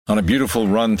On a beautiful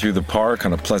run through the park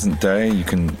on a pleasant day, you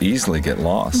can easily get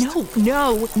lost.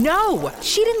 No!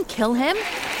 She didn't kill him.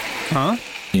 Huh?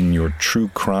 In your true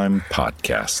crime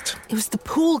podcast. It was the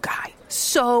pool guy.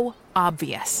 So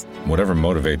obvious. Whatever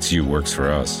motivates you works for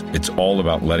us. It's all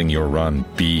about letting your run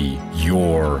be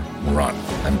your run.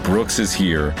 And Brooks is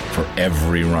here for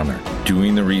every runner,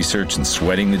 doing the research and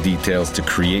sweating the details to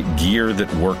create gear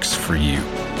that works for you.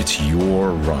 It's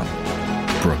your run.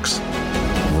 Brooks,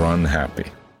 run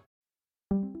happy.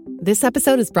 This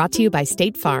episode is brought to you by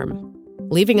State Farm.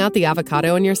 Leaving out the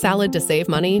avocado in your salad to save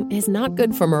money is not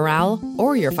good for morale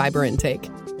or your fiber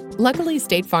intake. Luckily,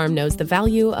 State Farm knows the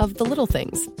value of the little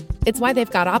things. It's why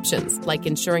they've got options like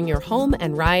insuring your home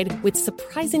and ride with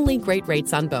surprisingly great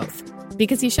rates on both.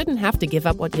 Because you shouldn't have to give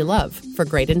up what you love for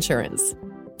great insurance.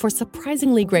 For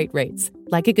surprisingly great rates,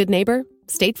 like a good neighbor,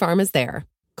 State Farm is there.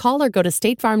 Call or go to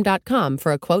statefarm.com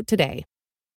for a quote today.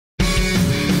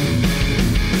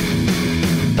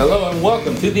 Hello and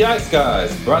welcome to The Ice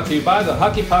Guys, brought to you by the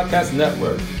Hockey Podcast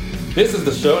Network. This is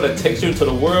the show that takes you into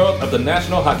the world of the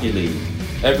National Hockey League.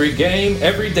 Every game,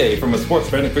 every day from a sports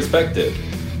betting perspective.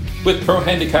 With pro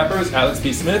handicappers Alex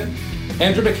B. Smith,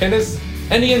 Andrew McInnes,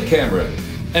 and Ian Cameron,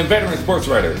 and veteran sports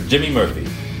writer Jimmy Murphy.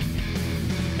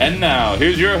 And now,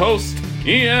 here's your host,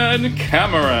 Ian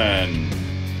Cameron.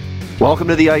 Welcome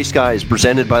to The Ice Guys,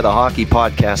 presented by the Hockey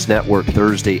Podcast Network,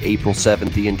 Thursday, April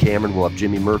 7th. Ian Cameron will have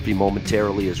Jimmy Murphy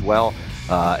momentarily as well.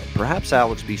 Perhaps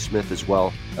Alex B. Smith as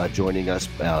well, joining us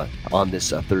on this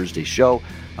Thursday show.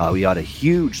 We got a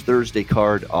huge Thursday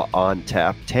card on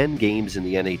tap, 10 games in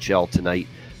the NHL tonight.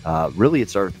 Really,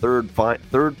 it's our third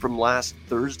from last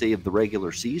Thursday of the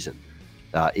regular season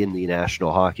in the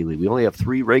National Hockey League. We only have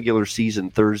 3 regular season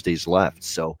Thursdays left,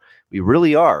 so we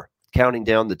really are counting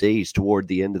down the days toward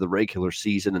the end of the regular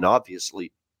season and obviously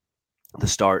the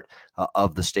start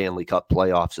of the Stanley Cup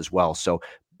playoffs as well. So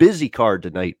busy card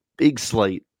tonight, big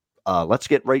slate. Let's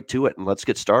get right to it and let's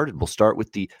get started. We'll start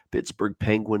with the Pittsburgh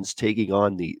Penguins taking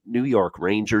on the New York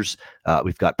Rangers.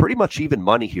 We've got pretty much even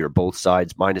money here, both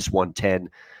sides, minus 110.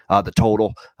 The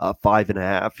total,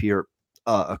 5.5 here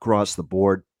across the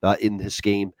board in this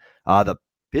game. The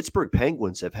Pittsburgh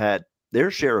Penguins have had their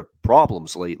share of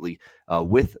problems lately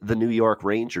with the New York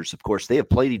Rangers. Of course, they have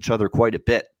played each other quite a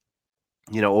bit,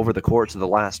 over the course of the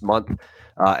last month.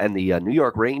 And the New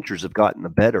York Rangers have gotten the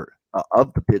better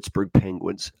of the Pittsburgh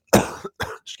Penguins.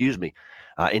 Excuse me.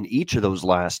 In each of those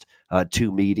last 2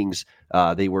 meetings,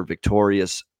 they were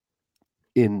victorious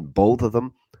in both of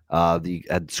them. They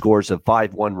had scores of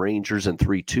 5-1 Rangers and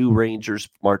 3-2 Rangers,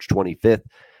 March 25th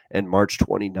and March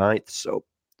 29th. So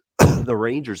the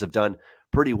Rangers have done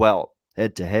pretty well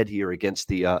head-to-head here against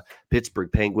the Pittsburgh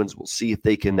Penguins. We'll see if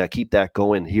they can keep that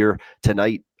going here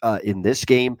tonight in this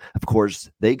game. Of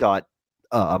course, they got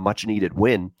a much-needed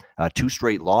win, 2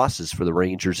 straight losses for the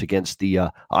Rangers against the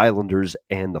Islanders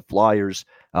and the Flyers.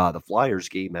 The Flyers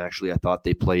game, actually, I thought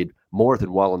they played more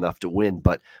than well enough to win,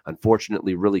 but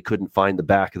unfortunately really couldn't find the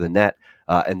back of the net,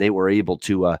 and they were able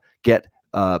to get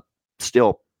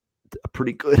still a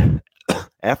pretty good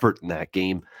effort in that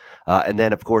game. And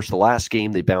then, of course, the last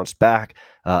game, they bounced back,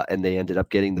 and they ended up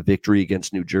getting the victory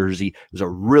against New Jersey. It was a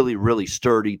really, really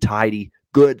sturdy, tidy,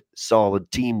 good, solid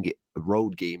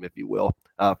road game, if you will,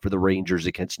 for the Rangers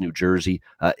against New Jersey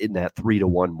in that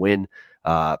 3-1 win.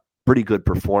 Pretty good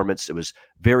performance. It was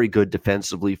very good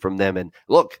defensively from them. And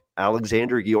look,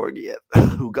 Alexander Georgiev,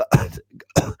 who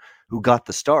got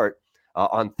the start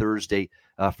on Thursday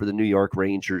for the New York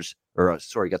Rangers, got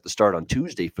the start on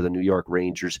Tuesday for the New York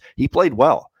Rangers. He played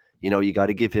well. You got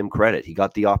to give him credit. He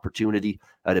got the opportunity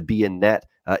to be in net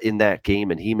in that game,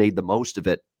 and he made the most of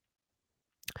it,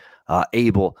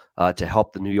 able to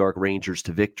help the New York Rangers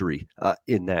to victory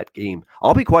in that game.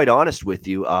 I'll be quite honest with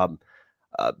you.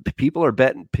 People are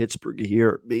betting Pittsburgh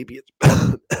here. Maybe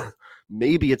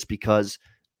it's because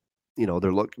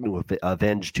they're looking to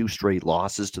avenge 2 straight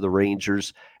losses to the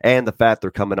Rangers and the fact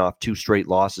they're coming off 2 straight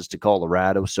losses to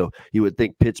Colorado. So you would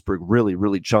think Pittsburgh really,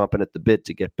 really chomping at the bit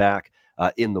to get back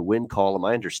in the win column.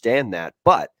 I understand that,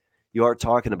 but you are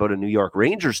talking about a New York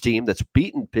Rangers team that's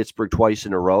beaten Pittsburgh twice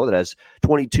in a row, that has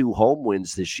 22 home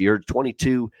wins this year,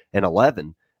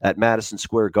 22-11 at Madison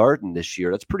Square Garden this year.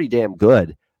 That's pretty damn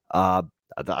good. I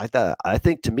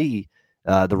think, to me,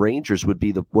 the Rangers would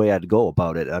be the way I'd go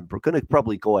about it. I'm going to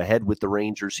probably go ahead with the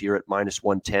Rangers here at minus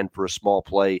 110 for a small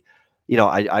play.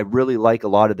 I really like a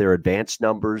lot of their advanced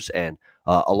numbers and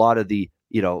a lot of the,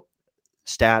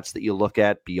 stats that you look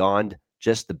at beyond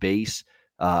just the base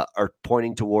are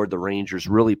pointing toward the Rangers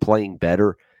really playing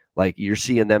better. Like, you're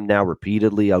seeing them now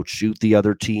repeatedly outshoot the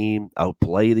other team,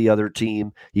 outplay the other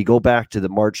team. You go back to the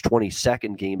March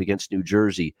 22nd game against New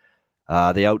Jersey.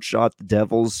 They outshot the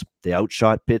Devils. They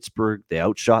outshot Pittsburgh. They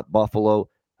outshot Buffalo.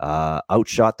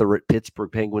 Outshot the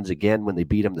Pittsburgh Penguins again when they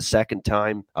beat them the second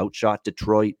time. Outshot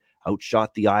Detroit.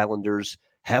 Outshot the Islanders.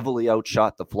 Heavily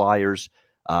outshot the Flyers.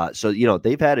 So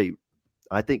they've had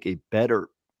I think a better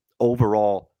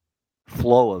overall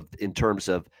flow in terms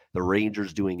of the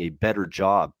Rangers doing a better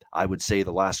job, I would say,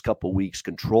 the last couple of weeks,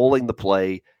 controlling the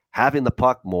play, having the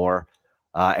puck more,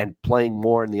 and playing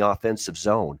more in the offensive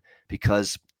zone.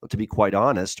 Because, to be quite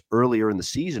honest, earlier in the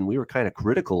season, we were kind of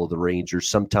critical of the Rangers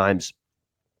sometimes,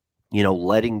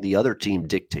 letting the other team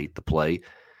dictate the play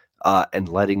and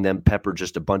letting them pepper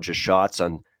just a bunch of shots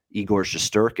on Igor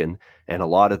Shesterkin, and a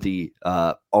lot of the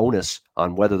onus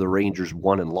on whether the Rangers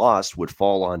won and lost would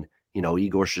fall on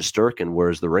Igor Shesterkin,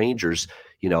 whereas the Rangers,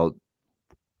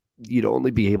 you'd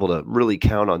only be able to really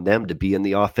count on them to be in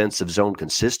the offensive zone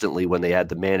consistently when they had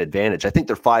the man advantage. I think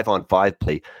their 5-on-5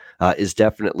 play is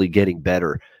definitely getting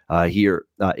better here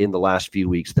in the last few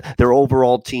weeks. Their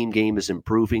overall team game is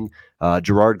improving.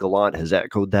 Gerard Gallant has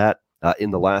echoed that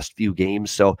in the last few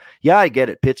games. So, yeah, I get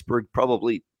it. Pittsburgh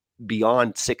probably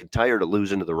beyond sick and tired of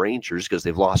losing to the Rangers because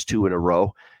they've lost 2 in a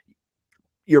row.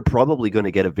 You're probably going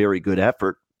to get a very good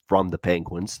effort from the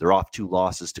Penguins. They're off 2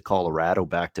 losses to Colorado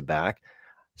back-to-back.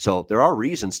 So there are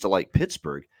reasons to like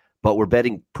Pittsburgh, but we're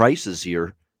betting prices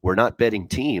here. We're not betting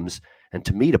teams. And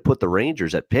to me, to put the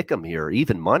Rangers at pick'em here,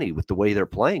 even money with the way they're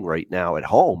playing right now at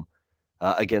home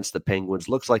against the Penguins,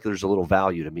 looks like there's a little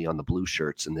value to me on the blue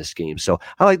shirts in this game. So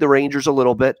I like the Rangers a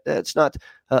little bit. It's not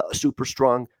a super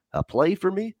strong play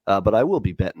for me, but I will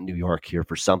be betting New York here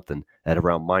for something at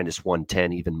around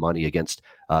 -110, even money against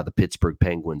the Pittsburgh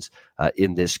Penguins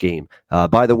in this game.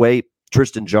 By the way,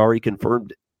 Tristan Jarry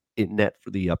confirmed in net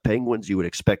for the Penguins. You would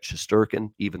expect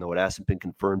Shesterkin, even though it hasn't been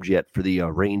confirmed yet for the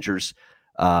Rangers.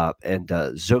 And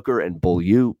Zucker and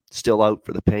Beaulieu still out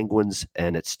for the Penguins.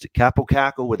 And it's to Capo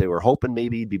Caco, where they were hoping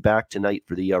maybe he'd be back tonight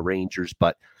for the Rangers,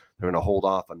 but they're going to hold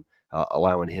off on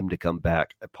allowing him to come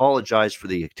back. I apologize for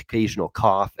the occasional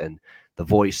cough and the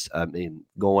voice,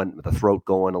 going, the throat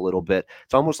going a little bit.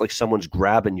 It's almost like someone's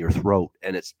grabbing your throat,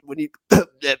 and it's when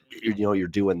you're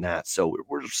doing that. So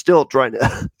we're still trying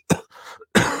to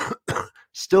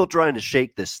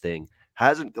shake this thing.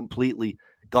 Hasn't completely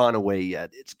gone away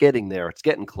yet. It's getting there. It's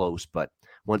getting close, but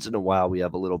once in a while we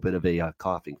have a little bit of a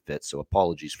coughing fit, so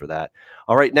apologies for that.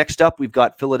 All right, next up we've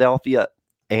got Philadelphia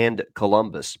and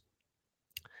Columbus.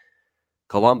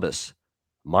 Columbus,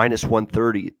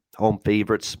 -130, home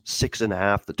favorites,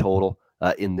 6.5 the total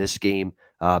in this game.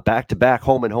 Back-to-back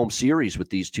home and home series with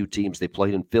these two teams. They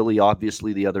played in Philly,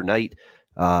 obviously, the other night,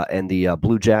 and the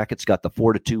Blue Jackets got the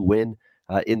 4-2 win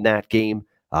in that game.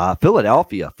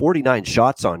 Philadelphia, 49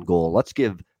 shots on goal. Let's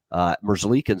give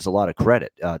Merzlikins a lot of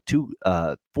credit.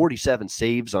 47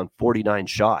 saves on 49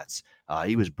 shots.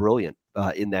 He was brilliant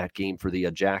in that game for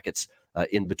the Jackets.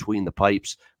 In between the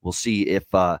pipes. We'll see if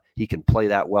he can play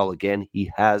that well again. He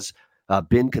has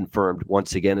been confirmed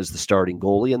once again as the starting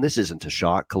goalie, and this isn't a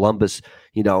shock. Columbus,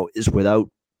 is without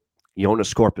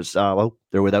Jonas Korpisalo.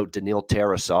 They're without Daniil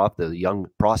Tarasov, the young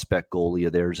prospect goalie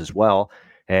of theirs as well,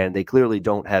 and they clearly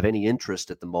don't have any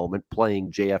interest at the moment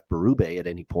playing JF Berube at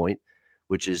any point,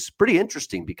 which is pretty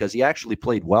interesting because he actually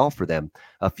played well for them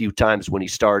a few times when he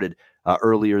started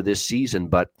earlier this season,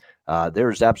 but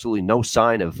there's absolutely no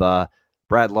sign of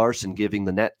Brad Larson giving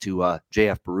the net to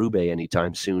JF Berube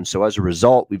anytime soon. So as a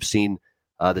result, we've seen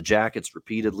the Jackets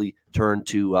repeatedly turn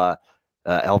to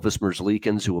Elvis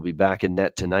Merzlikins, who will be back in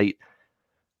net tonight.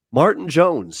 Martin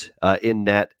Jones in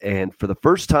net, and for the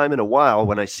first time in a while,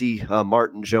 when I see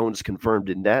Martin Jones confirmed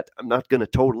in net, I'm not going to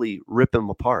totally rip him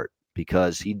apart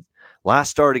because he last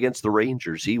start against the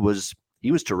Rangers, he was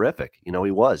terrific. He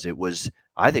was. It was,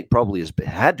 I think, probably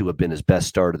had to have been his best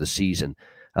start of the season.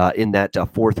 In that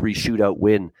 4-3 shootout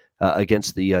win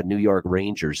against the New York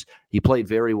Rangers. He played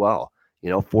very well.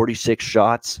 46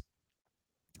 shots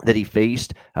that he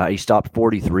faced. He stopped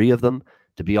 43 of them.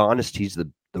 To be honest, he's the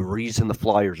reason the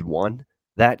Flyers won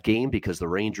that game because the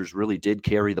Rangers really did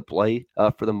carry the play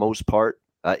for the most part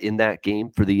in that game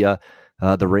for the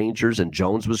Rangers, and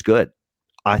Jones was good.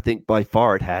 I think by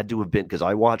far it had to have been, because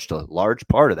I watched a large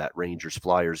part of that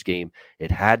Rangers-Flyers game,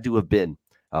 it had to have been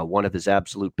one of his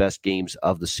absolute best games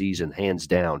of the season, hands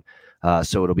down.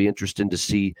 So it'll be interesting to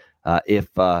see if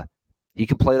he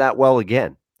can play that well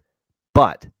again.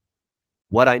 But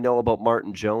what I know about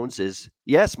Martin Jones is,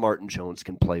 yes, Martin Jones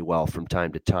can play well from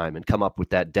time to time and come up with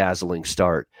that dazzling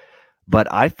start.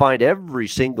 But I find every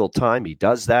single time he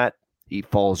does that, he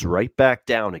falls right back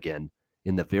down again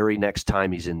in the very next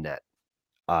time he's in net.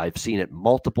 I've seen it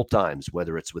multiple times,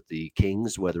 whether it's with the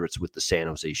Kings, whether it's with the San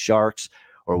Jose Sharks,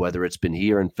 or whether it's been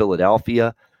here in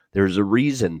Philadelphia. There's a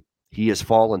reason he has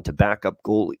fallen to backup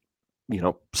goalie,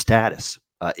 status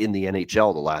in the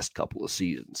NHL the last couple of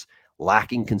seasons.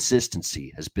 Lacking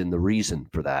consistency has been the reason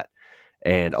for that.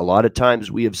 And a lot of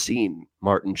times we have seen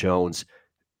Martin Jones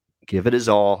give it his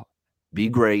all, be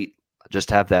great, just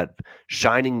have that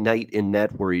shining night in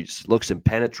net where he just looks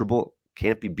impenetrable,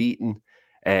 can't be beaten.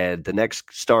 And the next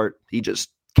start, he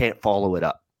just can't follow it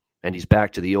up. And he's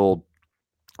back to the old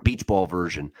beach ball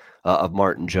version of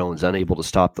Martin Jones, unable to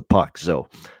stop the puck. So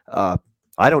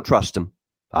I don't trust him.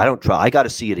 I got to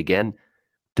see it again,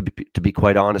 to be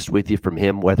quite honest with you, from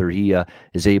him, whether he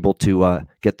is able to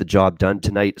get the job done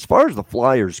tonight. As far as the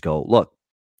Flyers go, look,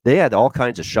 they had all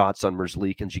kinds of shots on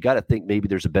Merzlikins. You got to think maybe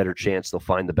there's a better chance they'll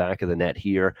find the back of the net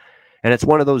here. And it's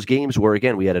one of those games where,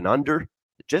 again, we had an under.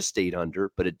 It just stayed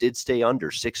under, but it did stay under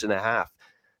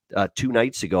 6.5 2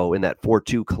 nights ago in that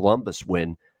 4-2 Columbus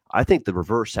win. I think the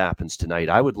reverse happens tonight.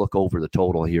 I would look over the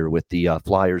total here with the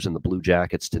Flyers and the Blue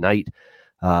Jackets tonight.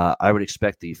 I would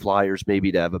expect the Flyers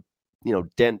maybe to have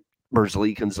dent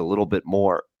Merzlikins a little bit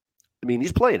more. I mean,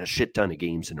 he's playing a shit ton of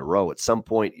games in a row. At some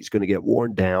point, he's going to get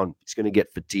worn down. He's going to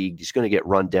get fatigued. He's going to get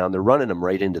run down. They're running him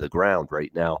right into the ground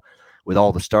right now with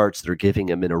all the starts they're giving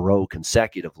him in a row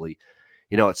consecutively.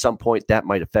 At some point, that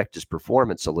might affect his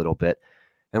performance a little bit.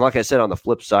 And like I said, on the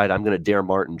flip side, I'm going to dare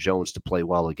Martin Jones to play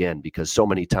well again, because so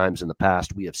many times in the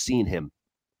past, we have seen him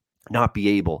not be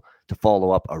able to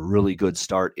follow up a really good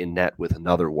start in net with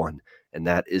another one. And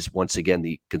that is, once again,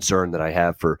 the concern that I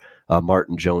have for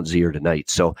Martin Jones here tonight.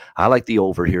 So I like the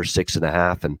over here,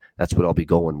 6.5, and that's what I'll be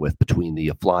going with between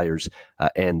the Flyers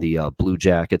and the Blue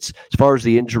Jackets. As far as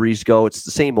the injuries go, it's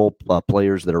the same old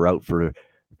players that are out for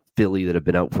Philly that have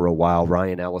been out for a while.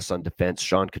 Ryan Ellis on defense,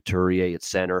 Sean Couturier at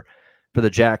center. For the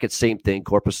Jackets, same thing.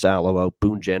 Korpisalo out.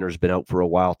 Boone Jenner's been out for a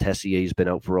while. Tessier's been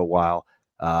out for a while.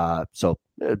 So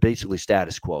basically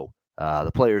status quo.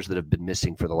 The players that have been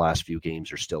missing for the last few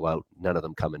games are still out. None of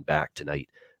them coming back tonight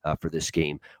for this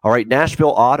game. All right,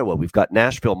 Nashville, Ottawa. We've got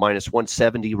Nashville minus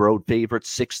 170 road favorites,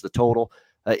 6 the total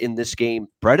in this game.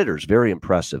 Predators, very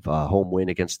impressive home win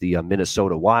against the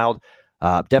Minnesota Wild.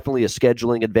 Definitely a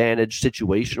scheduling advantage,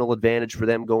 situational advantage for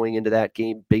them going into that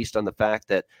game based on the fact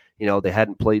that, they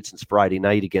hadn't played since Friday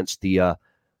night against the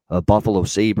Buffalo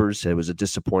Sabres. It was a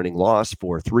disappointing loss,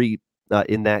 4-3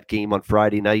 in that game on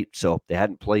Friday night. So they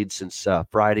hadn't played since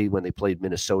Friday when they played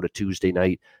Minnesota Tuesday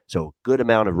night. So good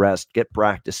amount of rest, get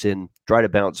practice in, try to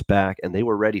bounce back, and they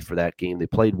were ready for that game. They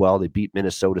played well. They beat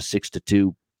Minnesota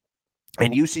 6-2.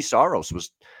 And UC Saros was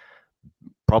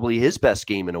probably his best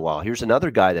game in a while. Here's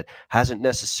another guy that hasn't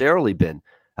necessarily been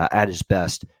at his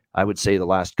best, I would say, the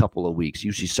last couple of weeks.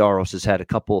 UC Saros has had a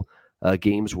couple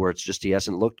games where it's just he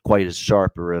hasn't looked quite as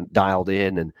sharp or dialed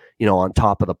in and, on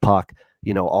top of the puck,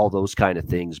 all those kind of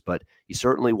things. But he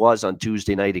certainly was on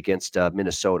Tuesday night against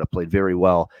Minnesota, played very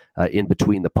well in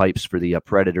between the pipes for the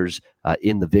Predators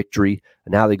in the victory.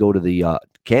 And now they go to the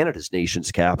Canada's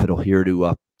nation's capital here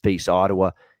to face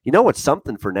Ottawa. What's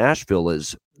something for Nashville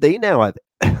is they now have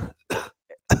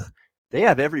they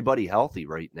have everybody healthy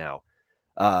right now,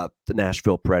 the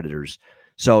Nashville Predators.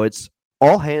 So it's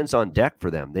all hands on deck for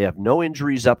them. They have no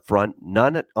injuries up front,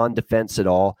 none on defense at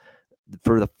all.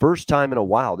 For the first time in a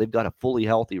while, they've got a fully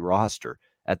healthy roster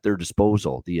at their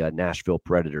disposal, the Nashville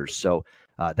Predators. So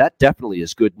that definitely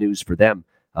is good news for them,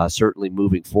 certainly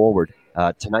moving forward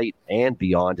tonight and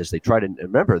beyond as they try to,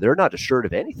 remember, they're not assured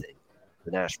of anything,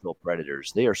 the Nashville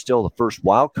Predators. They are still the first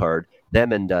wild card,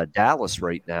 them and Dallas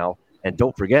right now. And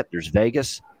don't forget, there's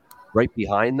Vegas right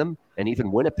behind them, and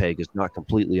even Winnipeg is not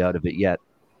completely out of it yet,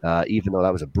 even though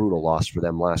that was a brutal loss for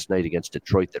them last night against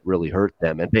Detroit that really hurt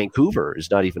them. And Vancouver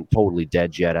is not even totally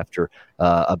dead yet after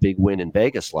a big win in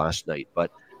Vegas last night.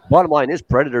 But bottom line is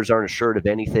Predators aren't assured of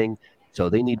anything, so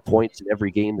they need points in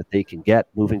every game that they can get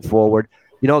moving forward.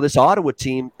 This Ottawa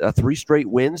team, 3 straight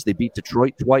wins. They beat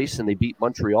Detroit twice, and they beat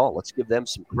Montreal. Let's give them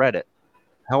some credit.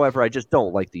 However, I just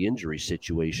don't like the injury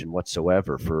situation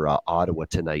whatsoever for Ottawa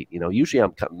tonight. Usually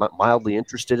I'm mildly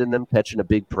interested in them catching a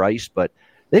big price, but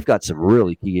they've got some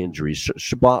really key injuries.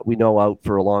 Shabbat, we know, out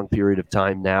for a long period of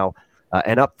time now.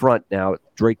 And up front now,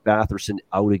 Drake Batherson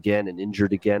out again and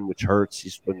injured again, which hurts.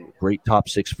 He's been a great top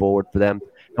 6 forward for them.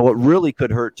 And what really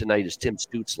could hurt tonight is Tim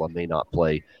Stützle may not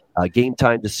play. Game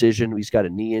time decision. He's got a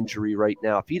knee injury right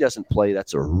now. If he doesn't play,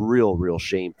 that's a real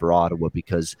shame for Ottawa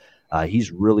because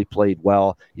he's really played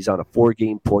well. He's on a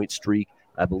 4-game point streak.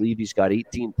 I believe he's got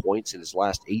 18 points in his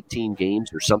last 18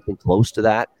 games or something close to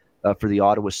that for the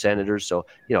Ottawa Senators. So,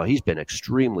 he's been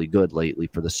extremely good lately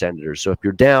for the Senators. So if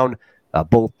you're down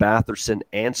both Batherson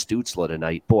and Stützle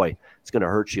tonight, boy, it's going to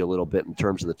hurt you a little bit in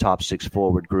terms of the top 6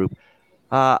 forward group.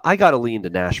 I got to lean to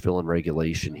Nashville in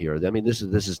regulation here. I mean, this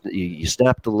is you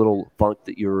snapped the little funk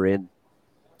that you were in,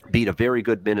 beat a very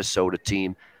good Minnesota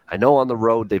team. I know on the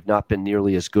road they've not been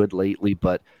nearly as good lately,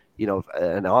 but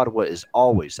and Ottawa is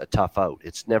always a tough out.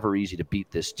 It's never easy to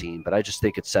beat this team, but I just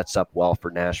think it sets up well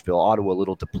for Nashville. Ottawa a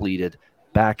little depleted.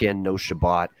 Back end, no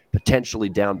Shabbat, potentially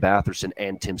down Batherson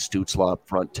and Tim Stützle up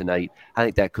front tonight. I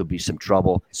think that could be some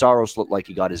trouble. Saros looked like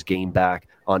he got his game back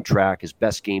on track, his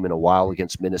best game in a while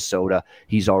against Minnesota.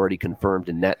 He's already confirmed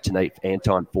in net tonight.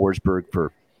 Anton Forsberg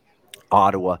for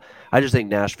Ottawa. I just think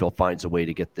Nashville finds a way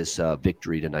to get this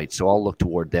victory tonight, so I'll look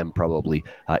toward them probably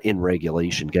in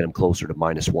regulation, get them closer to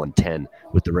 -110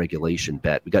 with the regulation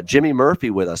bet. We got Jimmy Murphy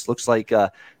with us. Looks like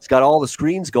he's got all the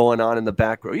screens going on in the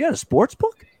back row. You got a sports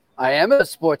book? I am a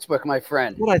sports book, my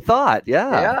friend. What I thought,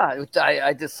 yeah. Yeah,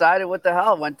 I decided what the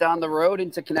hell. Went down the road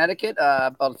into Connecticut,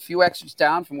 about a few exits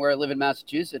down from where I live in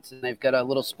Massachusetts, and they've got a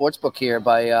little sports book here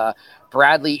by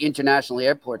Bradley International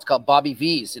Airport. It's called Bobby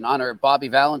V's in honor of Bobby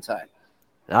Valentine.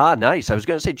 Ah, nice. I was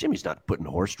going to say Jimmy's not putting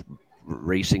horse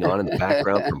racing on in the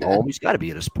background from home. He's got to be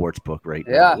at a sports book right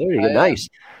now. Yeah, there you go. Nice.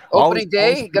 Opening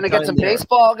day, going to get some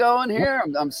baseball going here.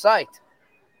 I'm psyched.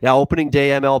 Yeah, opening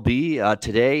day MLB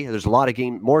today. There's a lot of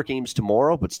more games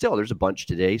tomorrow, but still there's a bunch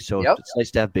today. So It's nice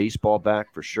to have baseball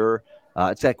back for sure.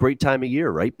 It's that great time of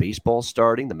year, right? Baseball's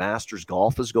starting. The Masters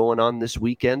golf is going on this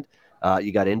weekend.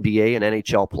 You got NBA and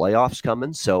NHL playoffs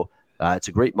coming. So it's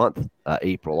a great month,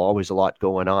 April. Always a lot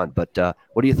going on. But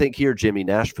what do you think here, Jimmy?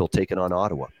 Nashville taking on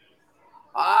Ottawa.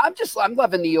 I'm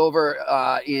loving the over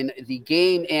in the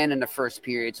game and in the first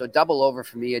period. So double over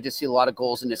for me. I just see a lot of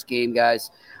goals in this game,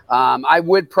 guys. I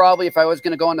would probably, if I was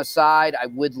going to go on the side, I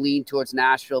would lean towards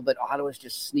Nashville, but Ottawa's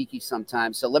just sneaky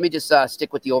sometimes. So let me just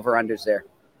stick with the over-unders there.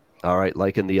 All right,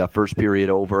 like in the first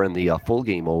period over and the full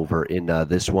game over in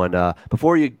this one.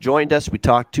 Before you joined us, we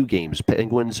talked 2 games.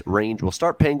 Penguins, Rangers. We'll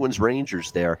start Penguins,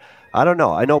 Rangers there. I don't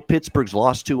know. I know Pittsburgh's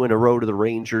lost 2 in a row to the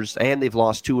Rangers, and they've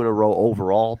lost 2 in a row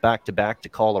overall, back-to-back to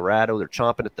Colorado. They're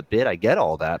chomping at the bit. I get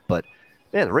all that, but,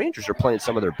 man, the Rangers are playing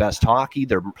some of their best hockey.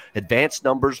 Their advanced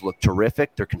numbers look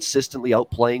terrific. They're consistently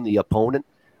outplaying the opponent.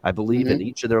 I believe in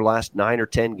each of their last 9 or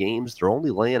 10 games, they're only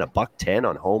laying $110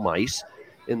 on home ice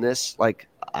in this. Like,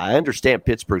 I understand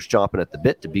Pittsburgh's chomping at the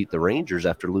bit to beat the Rangers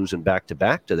after losing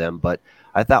back-to-back to them, but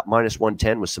I thought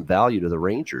 -110 was some value to the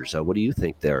Rangers. What do you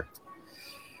think there?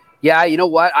 Yeah, you know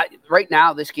what? Right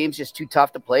now, this game's just too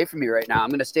tough to play for me right now. I'm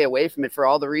going to stay away from it for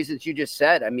all the reasons you just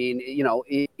said. I mean,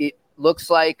 it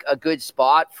looks like a good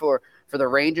spot for the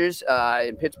Rangers,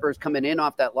 and Pittsburgh's coming in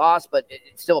off that loss, but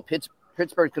it's still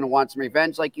Pittsburgh's going to want some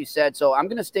revenge, like you said. So I'm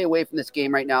going to stay away from this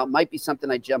game right now. It might be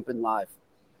something I jump in live.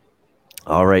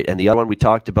 All right, and the other one we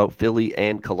talked about, Philly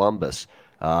and Columbus.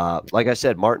 Like I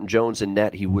said, Martin Jones in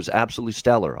net, he was absolutely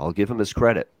stellar. I'll give him his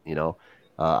credit.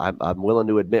 I'm willing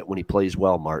to admit when he plays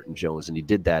well, Martin Jones, and he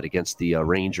did that against the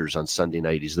Rangers on Sunday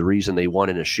night. He's the reason they won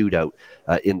in a shootout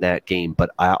in that game. But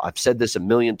I've said this a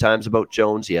million times about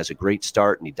Jones. He has a great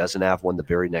start, and he doesn't have one the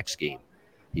very next game.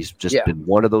 He's just been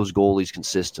one of those goalies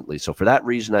consistently. So for that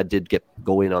reason, I did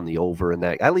go in on the over in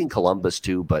that. I lean Columbus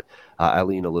too, but I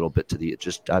lean a little bit to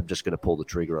I'm just going to pull the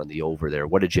trigger on the over there.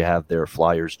 What did you have there,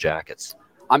 Flyers, Jackets?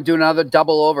 I'm doing another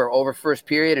double over first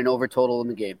period and over total in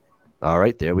the game. All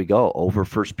right, there we go. Over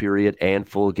first period and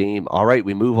full game. All right,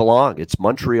 we move along. It's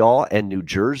Montreal and New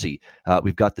Jersey.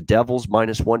 We've got the Devils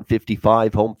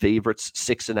 -155, home favorites,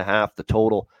 6.5 the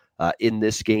total in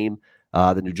this game.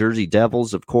 The New Jersey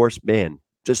Devils, of course, man,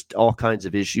 just all kinds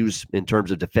of issues in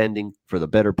terms of defending for the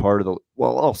better part of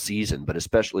all season, but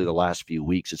especially the last few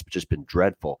weeks. It's just been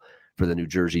dreadful for the New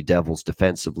Jersey Devils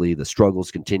defensively. The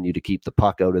struggles continue to keep the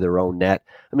puck out of their own net.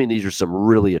 I mean, these are some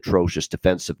really atrocious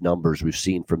defensive numbers we've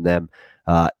seen from them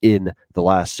in the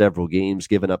last several games,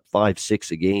 giving up 5-6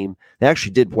 a game. They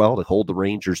actually did well to hold the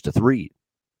Rangers to 3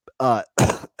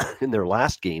 in their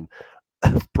last game.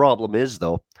 Problem is,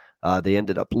 though, they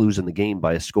ended up losing the game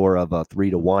by a score of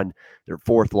 3-1, their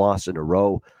 4th loss in a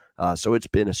row. So it's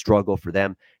been a struggle for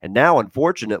them. And now,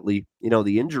 unfortunately,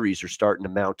 the injuries are starting to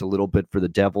mount a little bit for the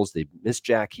Devils. They missed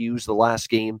Jack Hughes the last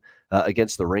game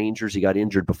against the Rangers. He got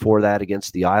injured before that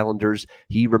against the Islanders.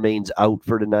 He remains out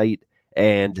for tonight.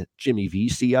 And Jimmy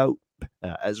Vesey out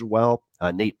as well.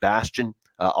 Nate Bastian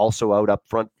also out up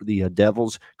front for the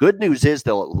Devils. Good news is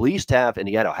they'll at least have, and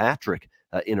he had a hat trick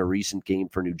in a recent game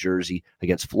for New Jersey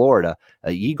against Florida,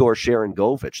 Igor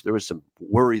Sharangovich. There was some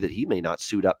worry that he may not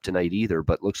suit up tonight either,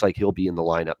 but looks like he'll be in the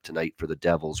lineup tonight for the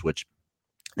Devils, which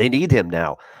they need him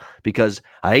now, because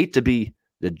I hate to be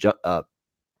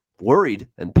worried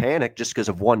and panicked just because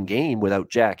of one game without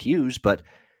Jack Hughes, but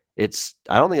I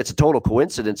don't think it's a total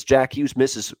coincidence. Jack Hughes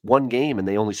misses one game and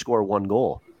they only score one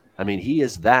goal. I mean, he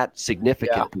is that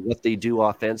significant to what they do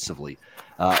offensively.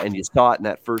 And you saw it in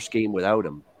that first game without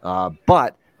him.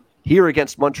 But here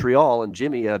against Montreal, and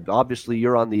Jimmy, obviously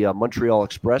you're on the Montreal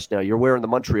Express now. You're wearing the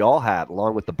Montreal hat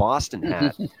along with the Boston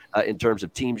hat in terms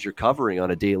of teams you're covering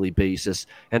on a daily basis.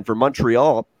 And for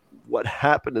Montreal, what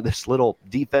happened to this little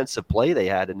defensive play they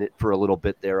had in it for a little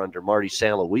bit there under Marty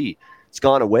St. Louis? It's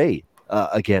gone away.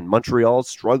 Again, Montreal's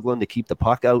struggling to keep the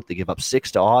puck out. They give up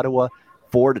 6 to Ottawa,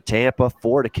 4 to Tampa,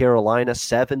 4 to Carolina,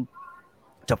 7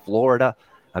 to Florida.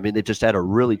 I mean, they've just had a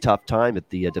really tough time at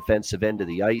the defensive end of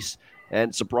the ice.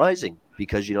 And surprising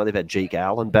because, they've had Jake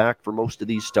Allen back for most of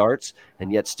these starts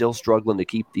and yet still struggling to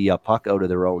keep the puck out of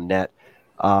their own net.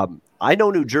 I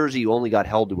know New Jersey only got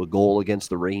held to a goal against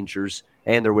the Rangers,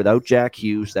 and they're without Jack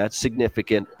Hughes. That's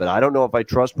significant, but I don't know if I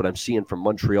trust what I'm seeing from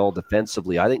Montreal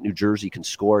defensively. I think New Jersey can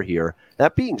score here.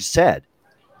 That being said,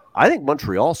 I think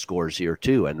Montreal scores here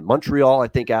too. And Montreal, I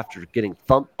think after getting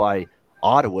thumped by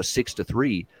Ottawa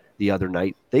 6-3 the other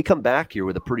night, they come back here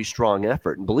with a pretty strong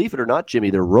effort. And believe it or not, Jimmy,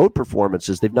 their road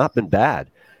performances, they've not been bad.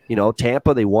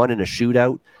 Tampa, they won in a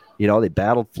shootout. They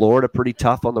battled Florida pretty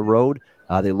tough on the road.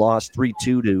 They lost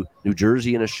 3-2 to New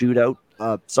Jersey in a shootout.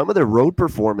 Some of their road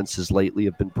performances lately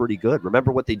have been pretty good.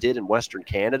 Remember what they did in Western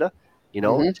Canada,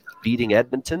 beating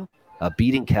Edmonton,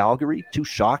 beating Calgary, 2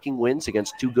 shocking wins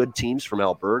against 2 good teams from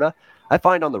Alberta. I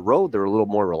find on the road they're a little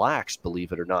more relaxed,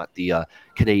 believe it or not, the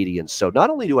Canadians. So not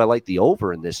only do I like the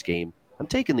over in this game, I'm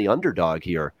taking the underdog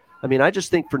here. I mean, I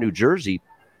just think for New Jersey,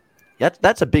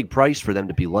 that's a big price for them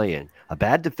to be laying. A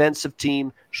bad defensive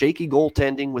team, shaky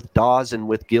goaltending with Dawes and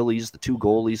with Gillies, the 2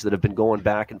 goalies that have been going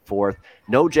back and forth.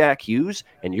 No Jack Hughes,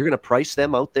 and you're going to price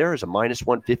them out there as a minus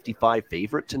 155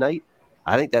 favorite tonight?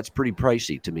 I think that's pretty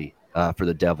pricey to me for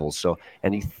the Devils. So,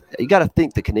 and you got to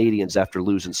think the Canadians, after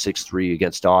losing 6-3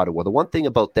 against Ottawa, the one thing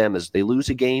about them is they lose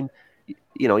a game,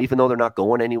 even though they're not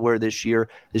going anywhere this year,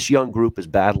 this young group is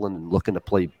battling and looking to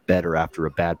play better after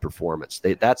a bad performance.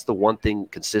 That's the one thing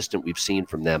consistent we've seen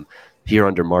from them here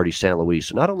under Marty St. Louis.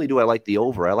 So not only do I like the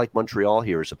over, I like Montreal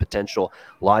here as a potential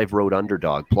live road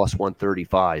underdog, plus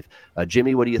 135.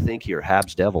 Jimmy, what do you think here?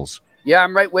 Habs Devils. Yeah,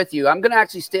 I'm right with you. I'm going to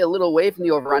actually stay a little away from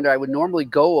the over-under. I would normally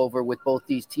go over with both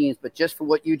these teams, but just for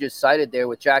what you just cited there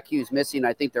with Jack Hughes missing,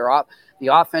 I think the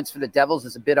offense for the Devils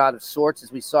is a bit out of sorts,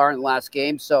 as we saw in the last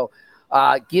game. So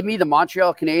give me the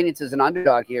Montreal Canadiens as an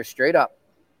underdog here, straight up.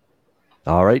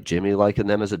 All right, Jimmy liking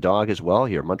them as a dog as well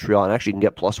here. Montreal, and actually can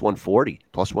get plus 140,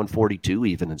 plus 142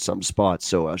 even in some spots.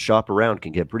 So shop around,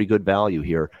 can get pretty good value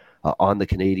here on the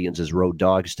Canadiens as road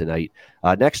dogs tonight.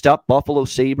 Next up, Buffalo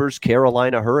Sabres,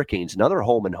 Carolina Hurricanes, another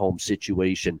home-and-home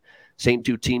situation. Same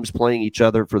 2 teams playing each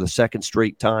other for the second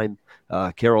straight time.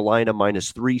 Carolina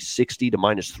minus 360 to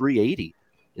minus 380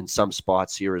 in some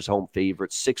spots here as home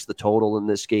favorites. 6 the total in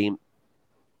this game.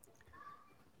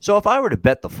 So if I were to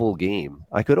bet the full game,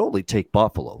 I could only take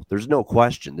Buffalo. There's no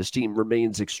question. This team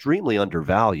remains extremely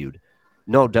undervalued.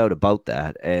 No doubt about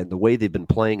that. And the way they've been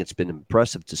playing, it's been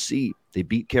impressive to see. They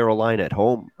beat Carolina at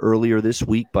home earlier this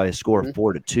week by a score of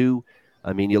 4-2.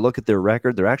 I mean, you look at their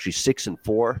record, they're actually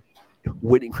 6-4,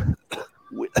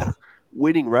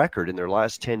 winning record in their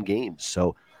last 10 games.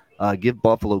 So give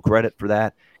Buffalo credit for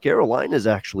that. Carolina's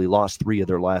actually lost 3 of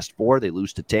their last 4. They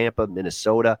lose to Tampa,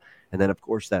 Minnesota, and then, of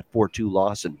course, that 4-2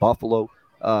 loss in Buffalo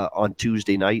on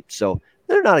Tuesday night. So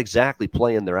they're not exactly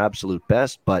playing their absolute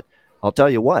best, but I'll tell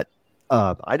you what,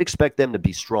 I'd expect them to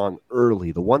be strong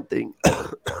early. The one thing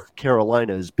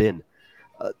Carolina has been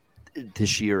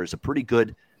this year is a pretty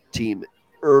good team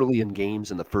early in games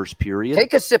in the first period.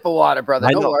 Take a sip of water, brother.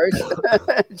 No worries.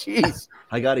 Jeez.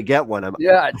 I got to get one.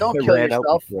 Don't kill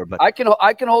yourself. Before, but I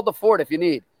can hold the fort if you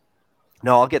need.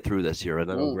 No, I'll get through this here, and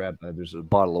then I'll grab. There's a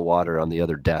bottle of water on the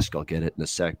other desk. I'll get it in a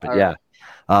sec.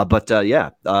 But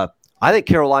I think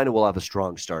Carolina will have a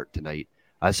strong start tonight.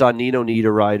 I saw Nino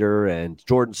Niederreiter and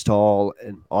Jordan Staal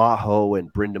and Aho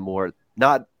and Brind'Amour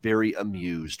not very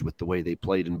amused with the way they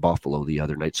played in Buffalo the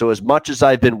other night. So as much as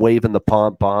I've been waving the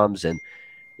pom-poms and,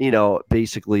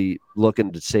 basically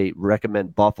looking to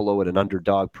recommend Buffalo at an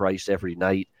underdog price every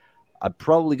night, I'm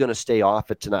probably going to stay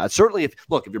off it tonight. Certainly, if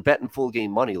you're betting full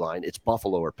game money line, it's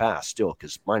Buffalo or pass still,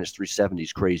 because minus 370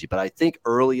 is crazy. But I think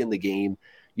early in the game,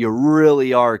 you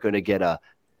really are going to get a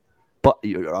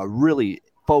really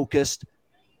focused,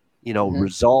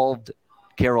 resolved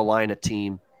Carolina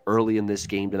team early in this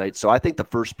game tonight. So I think the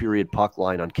first period puck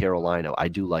line on Carolina, I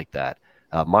do like that.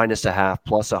 -0.5,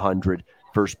 plus 100,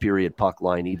 first period puck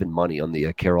line, even money on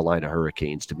the Carolina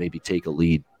Hurricanes to maybe take a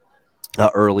lead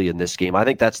early in this game. I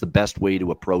think that's the best way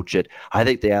to approach it. I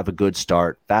think they have a good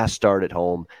start, fast start at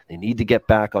home. They need to get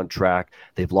back on track.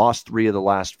 They've lost 3 of the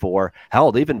last 4.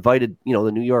 Hell, they've invited,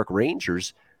 the New York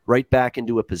Rangers right back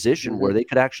into a position where they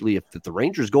could actually, if the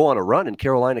Rangers go on a run and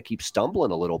Carolina keeps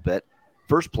stumbling a little bit,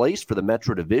 first place for the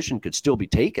Metro Division could still be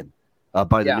taken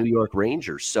by the New York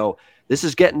Rangers. So this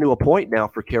is getting to a point now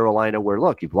for Carolina where,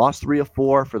 look, you've lost 3 of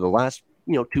 4 for the last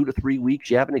 2 to 3 weeks.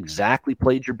 You haven't exactly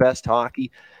played your best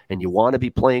hockey, and you want to be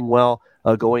playing well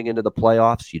going into the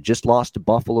playoffs. You just lost to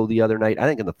Buffalo the other night. I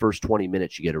think in the first 20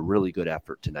 minutes you get a really good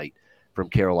effort tonight from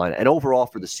Carolina. And overall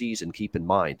for the season, keep in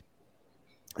mind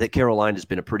that Carolina has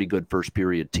been a pretty good first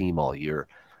period team all year.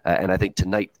 And I think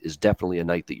tonight is definitely a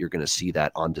night that you're going to see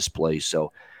that on display.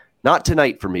 So not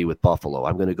tonight for me with Buffalo.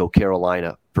 I'm going to go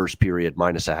Carolina first period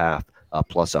 -0.5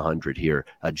 plus 100 here.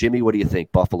 Jimmy, what do you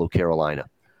think? Buffalo, Carolina.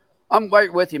 I'm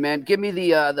right with you, man. Give me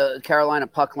the Carolina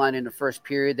puck line in the first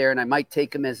period there, and I might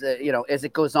take them as as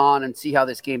it goes on and see how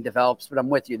this game develops. But I'm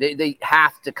with you. They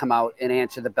have to come out and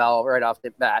answer the bell right off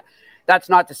the bat. That's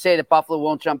not to say that Buffalo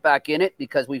won't jump back in it,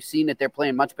 because we've seen that they're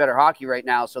playing much better hockey right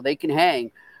now, so they can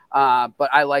hang. But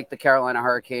I like the Carolina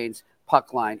Hurricanes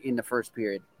puck line in the first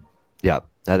period. Yeah,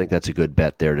 I think that's a good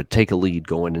bet there to take a lead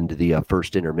going into the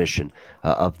first intermission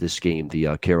of this game,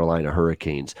 the Carolina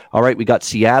Hurricanes. All right, we got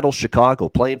Seattle, Chicago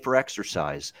playing for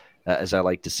exercise, as I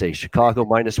like to say. Chicago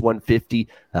 -150,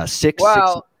 6.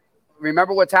 Well,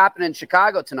 remember what's happening in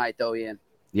Chicago tonight, though, Ian.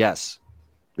 Yes.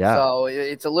 Yeah. So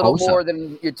it's a little more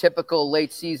than your typical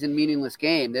late season meaningless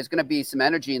game. There's going to be some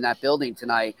energy in that building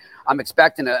tonight. I'm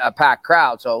expecting a packed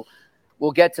crowd, so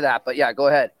we'll get to that. But yeah, go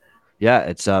ahead. Yeah,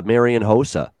 it's Marian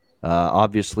Hossa.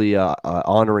 Obviously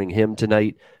honoring him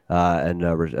tonight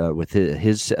and with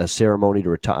his ceremony to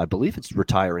retire. I believe it's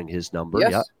retiring his number.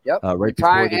 Yes, yep. Right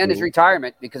before his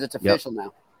retirement, because it's official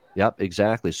now. Yep,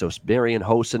 exactly. So it's Marian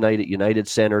Hossa night at United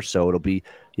Center, so it'll be,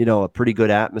 a pretty good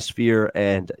atmosphere.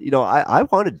 And, I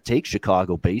wanted to take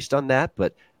Chicago based on that,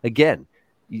 but again,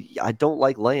 I don't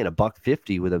like laying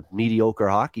 $1.50 with a mediocre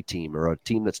hockey team or a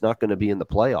team that's not going to be in the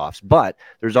playoffs. But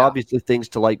there's obviously things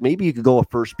to like. Maybe you could go a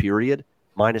first period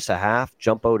 -0.5,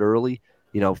 jump out early,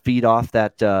 feed off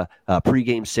that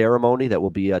pregame ceremony that will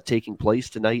be taking place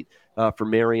tonight for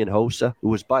Marian Hossa, who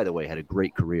was, by the way, had a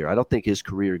great career. I don't think his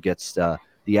career gets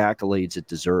the accolades it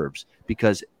deserves,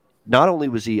 because not only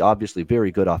was he obviously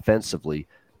very good offensively,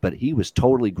 but he was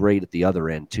totally great at the other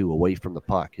end too, away from the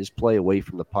puck. His play away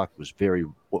from the puck was very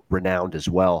renowned as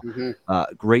well.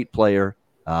 Great player,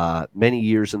 many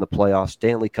years in the playoffs,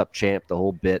 Stanley Cup champ, the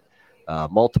whole bit.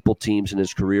 Multiple teams in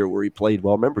his career where he played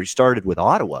well. Remember, he started with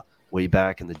Ottawa way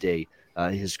back in the day,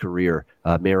 his career,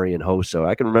 Marian Hossa.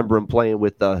 I can remember him playing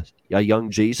with a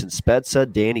young Jason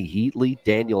Spezza, Danny Heatley,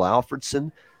 Daniel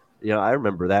Alfredson. I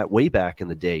remember that way back in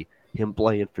the day, him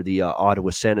playing for the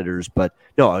Ottawa Senators. But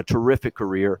no, a terrific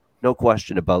career. No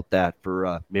question about that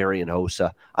for Marian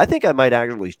Hossa. I think I might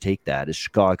actually take that as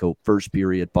Chicago first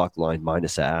period buck line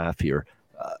 -0.5 here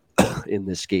in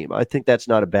this game. I think that's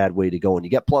not a bad way to go. And you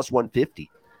get +150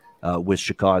 with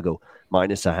Chicago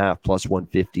 -0.5,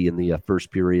 +150 in the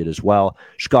first period as well.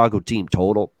 Chicago team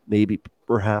total, maybe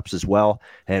perhaps as well.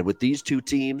 And with these two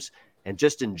teams, and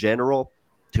just in general,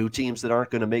 two teams that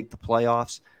aren't going to make the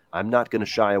playoffs, I'm not going to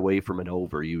shy away from an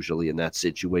over usually in that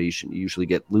situation. You usually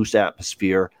get loose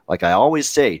atmosphere. Like I always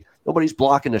say, nobody's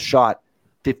blocking a shot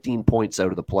 15 points out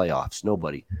of the playoffs.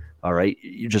 Nobody. All right?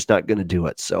 You're just not going to do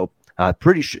it. So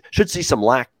should see some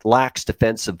lax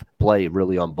defensive play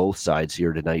really on both sides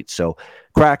here tonight. So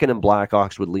Kraken and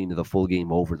Blackhawks would lean to the full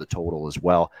game over the total as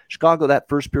well. Chicago, that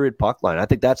first period puck line, I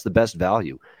think that's the best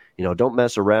value. Don't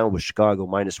mess around with Chicago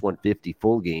 -150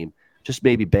 full game. Just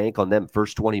maybe bank on them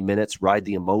first 20 minutes, ride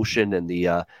the emotion and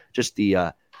the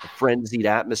frenzied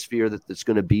atmosphere that's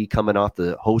going to be coming off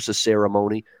the Hossa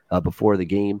ceremony before the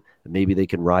game. And maybe they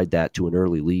can ride that to an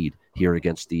early lead here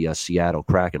against the Seattle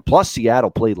Kraken. Plus,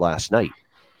 Seattle played last night.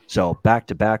 So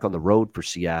back-to-back on the road for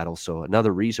Seattle. So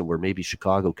another reason where maybe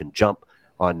Chicago can jump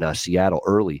on Seattle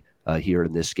early here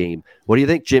in this game. What do you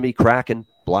think, Jimmy? Kraken,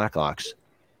 Blackhawks?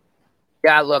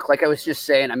 Yeah, look, like I was just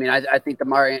saying, I mean, I think the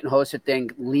Marian Hossa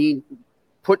thing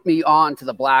put me on to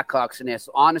the Blackhawks in this.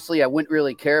 Honestly, I wouldn't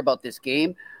really care about this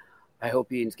game. I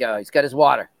hope he's got his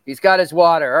water. He's got his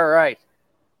water. All right.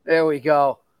 There we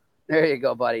go. There you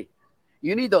go, buddy.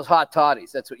 You need those hot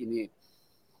toddies. That's what you need.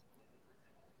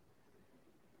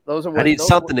 I need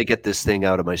something to get this thing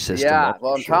out of my system. Yeah,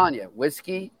 well, I'm telling you,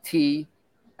 whiskey, tea,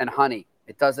 and honey.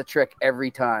 It does the trick every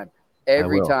time.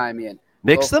 Every time, Ian.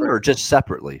 Mix them or just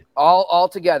separately? All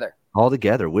together. All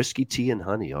together. Whiskey, tea, and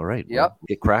honey. All right. Yep. Well,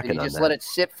 get cracking on that. Just let it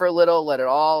sit for a little. Let it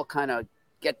all kind of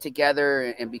get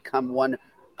together and become one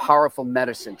powerful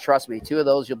medicine. Trust me, 2 of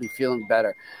those, you'll be feeling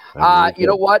better. You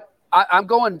know what? I'm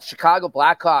going Chicago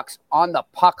Blackhawks on the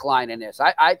puck line in this.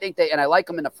 I think and I like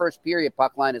them in the first period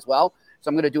puck line as well. So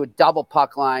I'm going to do a double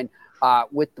puck line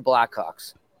with the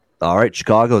Blackhawks. All right,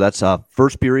 Chicago, that's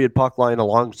first period puck line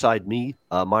alongside me,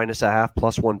 -0.5,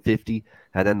 +150.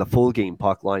 And then the full game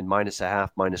puck line,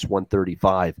 -0.5,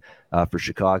 -135 for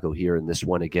Chicago here in this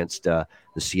one against the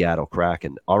Seattle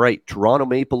Kraken. All right, Toronto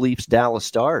Maple Leafs, Dallas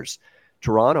Stars.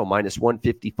 Toronto,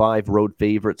 -155, road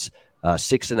favorites,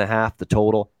 6.5 the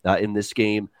total in this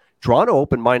game. Toronto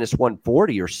opened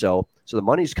 -140 or so, so the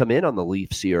money's come in on the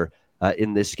Leafs here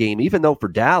in this game, even though for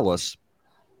Dallas,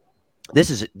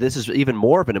 this is even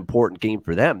more of an important game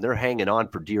for them. They're hanging on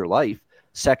for dear life.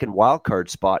 Second wild card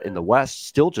spot in the West,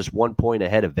 still just 1 point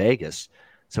ahead of Vegas.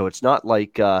 So it's not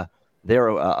like they're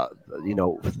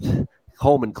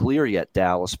home and clear yet,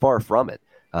 Dallas. Far from it.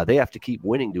 They have to keep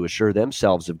winning to assure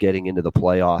themselves of getting into the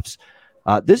playoffs.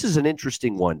 This is an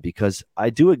interesting one because I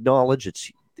do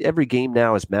acknowledge every game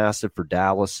now is massive for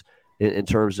Dallas in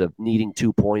terms of needing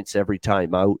 2 points every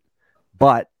time out.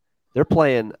 But they're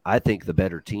playing, I think, the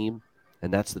better team,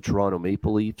 and that's the Toronto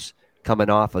Maple Leafs,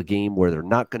 coming off a game where they're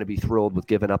not going to be thrilled with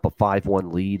giving up a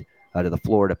 5-1 lead to the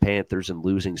Florida Panthers and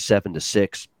losing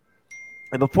 7-6.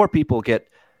 And before people get,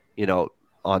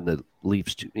 on the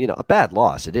Leafs, a bad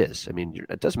loss, it is. I mean,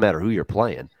 it doesn't matter who you're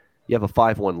playing. You have a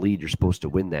 5-1 lead, you're supposed to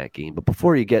win that game. But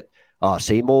before you get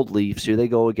same old Leafs, here they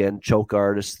go again, choke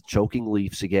artists, choking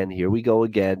Leafs again, here we go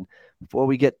again. Before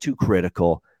we get too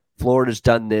critical, Florida's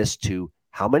done this to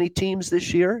how many teams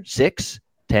this year? 6,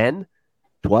 10,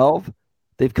 12?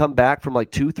 They've come back from like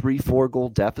 2, 3, 4 goal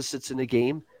deficits in a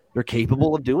game. They're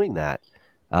capable of doing that.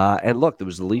 And look, there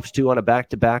was the Leafs 2 on a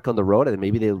back-to-back on the road, and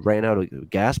maybe they ran out of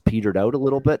gas, petered out a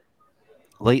little bit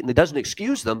late, and it doesn't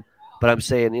excuse them, but I'm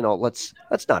saying, let's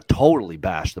not totally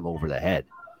bash them over the head,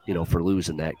 for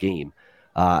losing that game.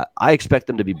 I expect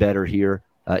them to be better here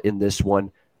in this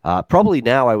one. Probably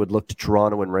now I would look to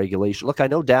Toronto in regulation. Look, I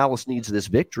know Dallas needs this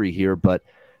victory here, but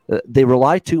they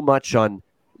rely too much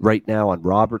right now on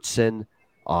Robertson,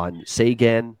 on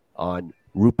Sagan, on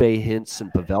Rupe, Hintz,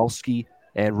 and Pavelski.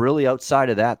 And really outside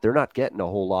of that, they're not getting a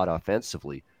whole lot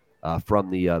offensively from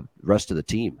the rest of the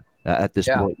team at this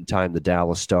point in time, the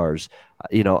Dallas Stars.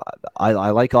 I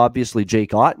like obviously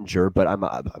Jake Ottinger, but I'm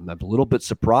a little bit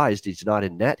surprised he's not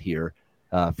in net here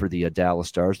for the Dallas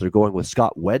Stars. They're going with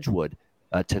Scott Wedgwood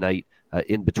tonight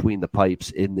in between the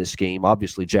pipes in this game.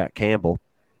 Obviously, Jack Campbell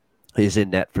is in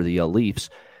net for the Leafs.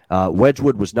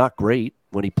 Wedgwood was not great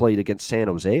when he played against San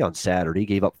Jose on Saturday.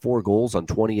 Gave up 4 goals on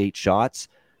 28 shots.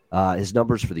 His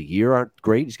numbers for the year aren't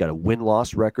great. He's got a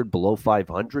win-loss record below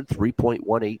 500,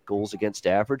 3.18 goals against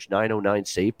average, 909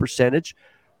 save percentage.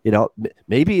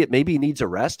 Maybe he needs a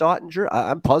rest, Ottinger.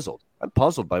 I'm puzzled. I'm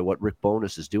puzzled by what Rick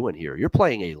Bowness is doing here. You're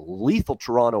playing a lethal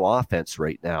Toronto offense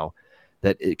right now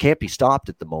that it can't be stopped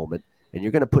at the moment, and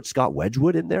you're going to put Scott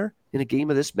Wedgwood in there in a game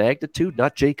of this magnitude,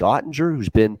 not Jake Ottinger, who's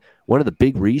been one of the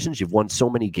big reasons you've won so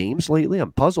many games lately.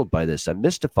 I'm puzzled by this. I'm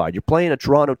mystified. You're playing a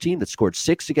Toronto team that scored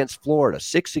 6 against Florida,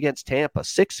 6 against Tampa,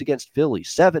 6 against Philly,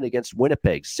 7 against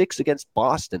Winnipeg, 6 against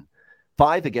Boston,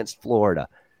 5 against Florida.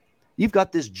 You've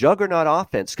got this juggernaut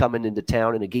offense coming into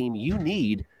town in a game you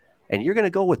need, and you're going to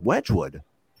go with Wedgwood,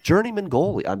 journeyman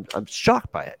goalie. I'm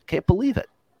shocked by it. Can't believe it.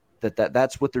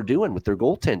 That's what they're doing with their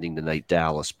goaltending tonight,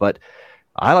 Dallas. But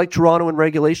I like Toronto in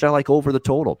regulation. I like over the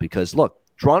total because, look,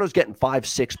 Toronto's getting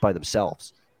 5-6 by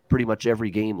themselves pretty much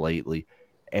every game lately.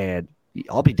 And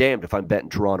I'll be damned if I'm betting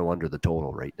Toronto under the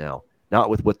total right now, not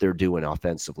with what they're doing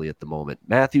offensively at the moment.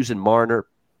 Matthews and Marner,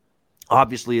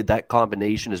 obviously that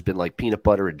combination has been like peanut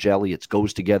butter and jelly. It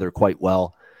goes together quite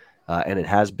well, and it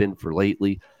has been for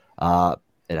lately. It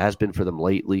has been for them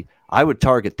lately. I would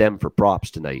target them for props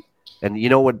tonight. And you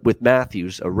know what, with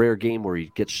Matthews, a rare game where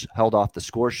he gets held off the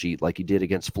score sheet like he did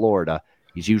against Florida,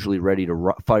 he's usually ready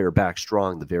to fire back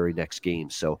strong the very next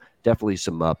game. So definitely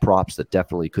some props that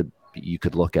you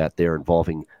could look at there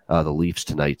involving the Leafs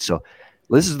tonight. So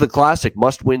this is the classic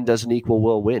must win doesn't equal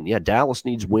will win. Yeah, Dallas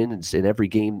needs wins in every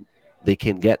game they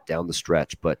can get down the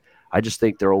stretch, but I just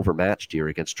think they're overmatched here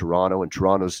against Toronto, and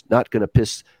Toronto's not going to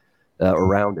piss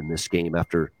around in this game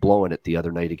after blowing it the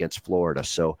other night against Florida.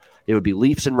 So it would be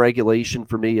Leafs in regulation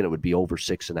for me, and it would be over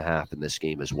 6.5 in this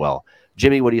game as well.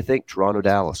 Jimmy, what do you think? Toronto,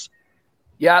 Dallas?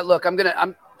 Yeah, look,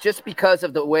 I'm just because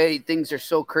of the way things are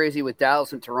so crazy with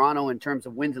Dallas and Toronto in terms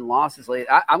of wins and losses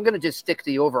lately, I'm going to just stick to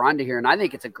the over-under here, and I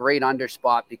think it's a great under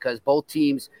spot because both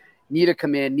teams need to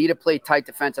come in, need to play tight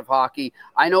defensive hockey.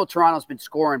 I know Toronto's been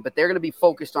scoring, but they're going to be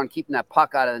focused on keeping that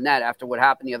puck out of the net after what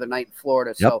happened the other night in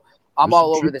Florida. Yep. So I'm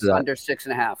all over this under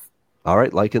 6.5. All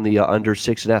right, liking the under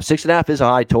 6.5. 6.5 is a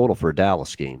high total for a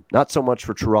Dallas game. Not so much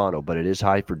for Toronto, but it is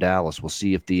high for Dallas. We'll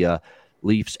see if the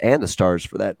Leafs and the Stars,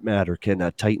 for that matter, can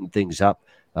tighten things up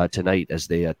tonight as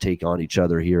they take on each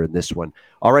other here in this one.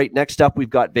 All right, next up, we've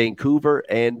got Vancouver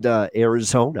and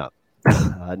Arizona.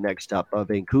 Next up,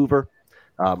 Vancouver,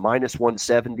 minus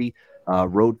 170,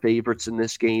 road favorites in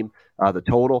this game. The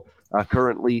total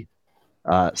currently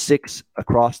 6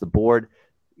 across the board.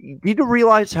 You need to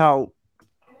realize how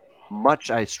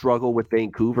much I struggle with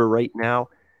Vancouver right now,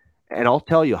 and I'll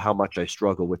tell you how much I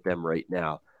struggle with them right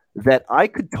now, that I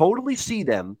could totally see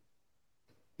them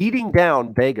beating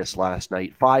down Vegas last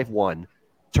night, 5-1,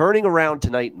 turning around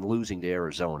tonight and losing to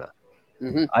Arizona.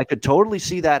 Mm-hmm. I could totally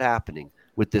see that happening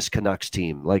with this Canucks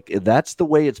team. Like, that's the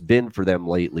way it's been for them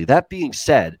lately. That being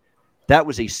said, that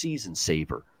was a season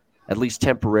saver, at least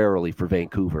temporarily, for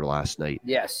Vancouver last night.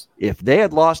 Yes. If they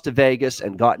had lost to Vegas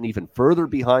and gotten even further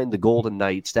behind the Golden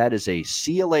Knights, that is a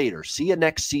see you later, see you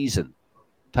next season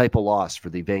type of loss for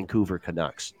the Vancouver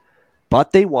Canucks.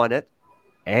 But they won it,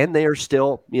 and they are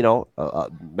still,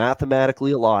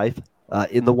 mathematically alive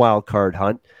in the wild card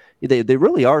hunt. They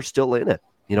really are still in it.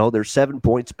 They're 7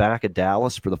 points back at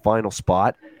Dallas for the final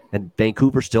spot, and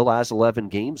Vancouver still has 11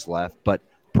 games left. But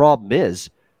problem is,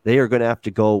 they are going to have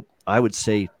to go, I would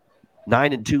say,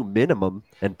 9-2 minimum,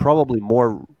 and probably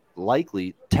more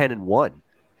likely 10-1.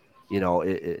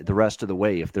 The rest of the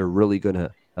way, if they're really going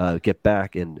to get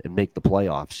back and make the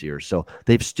playoffs here. So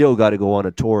they've still got to go on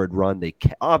a torrid run. They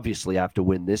obviously have to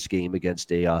win this game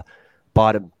against a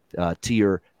bottom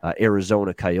tier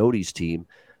Arizona Coyotes team.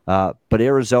 But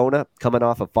Arizona coming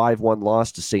off a 5-1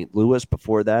 loss to St. Louis.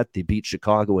 Before that, they beat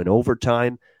Chicago in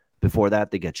overtime. Before that,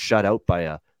 they get shut out by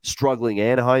a struggling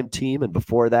Anaheim team. And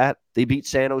before that, they beat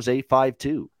San Jose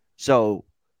 5-2. So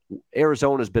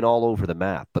Arizona's been all over the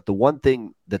map. But the one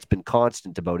thing that's been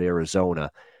constant about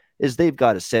Arizona is they've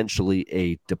got essentially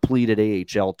a depleted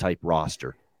AHL-type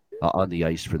roster on the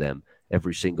ice for them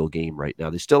every single game right now.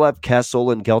 They still have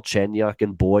Kessel and Galchenyuk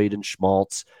and Boyd and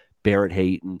Schmaltz, Barrett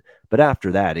Hayton. But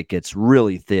after that, it gets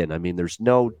really thin. I mean, there's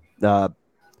no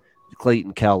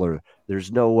Clayton Keller.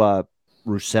 There's no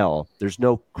Roussel. There's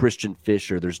no Christian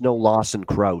Fischer. There's no Lawson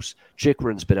Krause.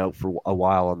 Chychrun's been out for a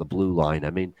while on the blue line.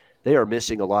 I mean, they are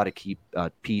missing a lot of key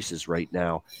pieces right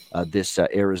now, this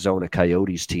Arizona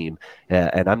Coyotes team.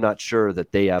 And I'm not sure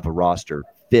that they have a roster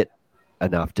fit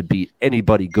enough to beat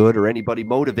anybody good or anybody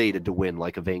motivated to win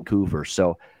like a Vancouver.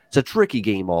 So it's a tricky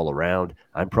game all around.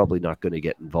 I'm probably not going to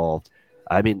get involved.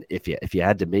 I mean, if you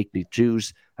had to make me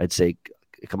choose, I'd say,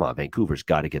 come on, Vancouver's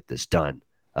got to get this done.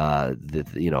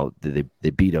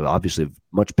 They beat obviously a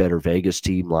much better Vegas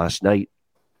team last night.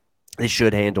 They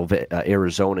should handle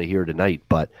Arizona here tonight,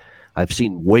 but I've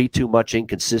seen way too much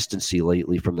inconsistency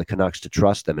lately from the Canucks to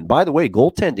trust them. And by the way,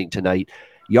 goaltending tonight,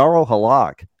 Jaro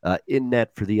Halak in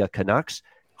net for the Canucks.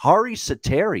 Hari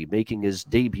Sateri making his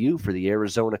debut for the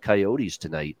Arizona Coyotes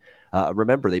tonight.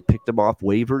 Remember, they picked him off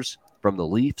waivers from the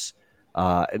Leafs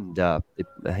and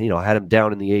had him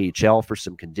down in the AHL for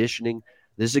some conditioning.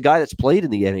 This is a guy that's played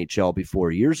in the NHL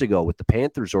before, years ago, with the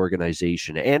Panthers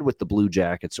organization and with the Blue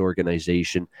Jackets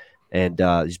organization. And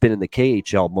he's been in the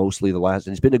KHL mostly and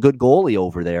he's been a good goalie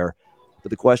over there. But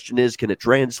the question is, can it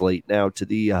translate now to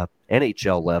the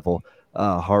NHL level?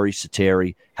 Hari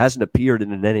Sateri hasn't appeared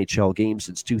in an NHL game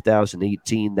since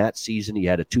 2018. That season, he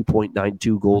had a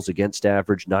 2.92 goals against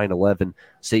average, 911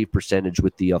 save percentage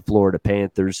with the Florida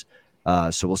Panthers.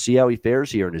 So we'll see how he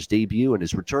fares here in his debut and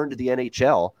his return to the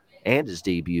NHL and his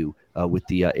debut with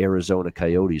the Arizona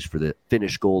Coyotes for the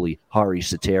Finnish goalie Hari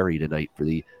Sateri tonight for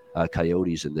the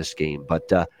Coyotes in this game.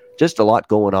 But just a lot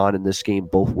going on in this game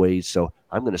both ways, so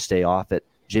I'm going to stay off it.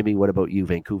 Jimmy, what about you,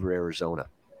 Vancouver, Arizona?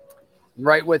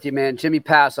 Right with you, man. Jimmy,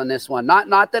 pass on this one.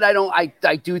 Not that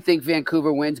I do think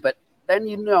Vancouver wins, but then,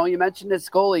 you mentioned this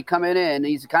goalie coming in.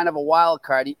 He's kind of a wild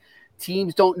card.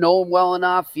 Teams don't know him well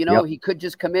enough. Yep. He could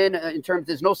just come in terms,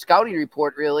 there's no scouting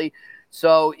report really.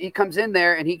 So he comes in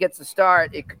there and he gets the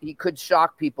start. He could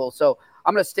shock people. So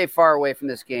I'm going to stay far away from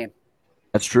this game.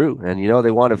 That's true. And,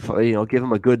 they want to, give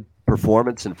him a good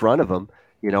performance in front of him,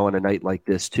 on a night like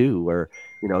this too, where,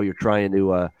 you're trying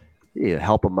to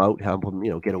help him out, help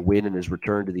him, get a win in his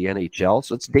return to the NHL.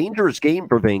 So it's a dangerous game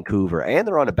for Vancouver, and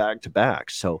they're on a back-to-back.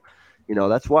 So,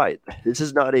 that's why this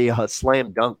is not a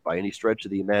slam dunk by any stretch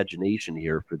of the imagination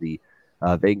here for the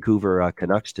Vancouver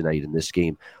Canucks tonight in this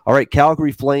game. All right,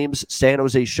 Calgary Flames, San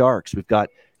Jose Sharks. We've got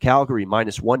Calgary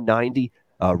minus 190,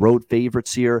 road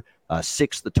favorites here,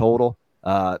 6 the total,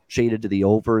 shaded to the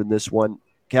over in this one.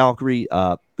 Calgary,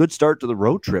 good start to the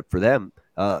road trip for them.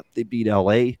 They beat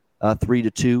LA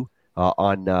 3-2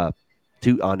 on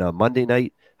Monday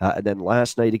night. And then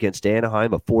last night against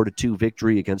Anaheim, a 4-2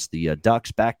 victory against the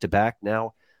Ducks, back-to-back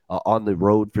now on the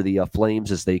road for the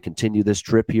Flames as they continue this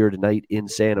trip here tonight in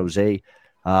San Jose.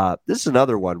 This is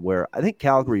another one where I think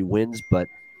Calgary wins, but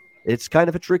it's kind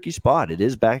of a tricky spot. It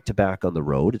is back-to-back on the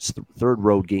road. It's the third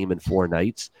road game in 4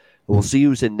 nights. We'll see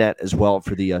who's in net as well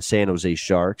for the San Jose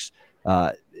Sharks.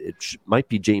 Might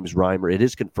be James Reimer. It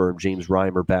is confirmed James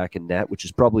Reimer back in net, which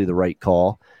is probably the right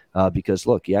call because,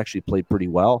 look, he actually played pretty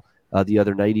well the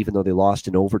other night, even though they lost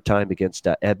in overtime against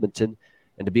Edmonton.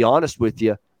 And to be honest with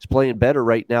you, he's playing better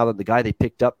right now than the guy they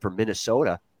picked up from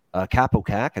Minnesota, Kaapo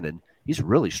Kähkönen. He's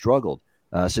really struggled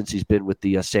since he's been with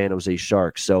the San Jose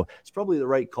Sharks. So it's probably the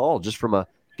right call just from a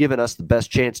giving us the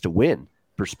best chance to win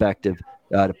perspective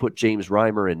to put James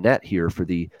Reimer in net here for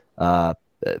the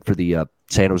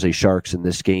San Jose Sharks in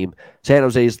this game. San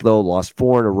Jose's, though, lost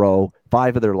 4 in a row,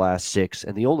 5 of their last 6,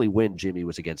 and the only win, Jimmy,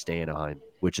 was against Anaheim,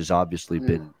 which has obviously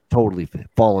been totally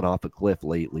fallen off a cliff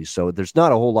lately. So there's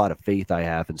not a whole lot of faith I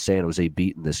have in San Jose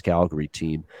beating this Calgary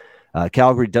team.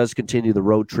 Calgary does continue the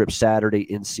road trip Saturday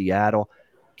in Seattle.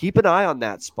 Keep an eye on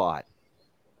that spot.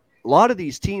 A lot of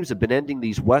these teams have been ending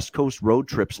these West Coast road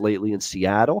trips lately in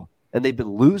Seattle, and they've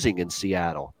been losing in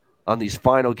Seattle on these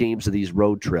final games of these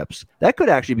road trips. That could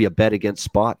actually be a bet against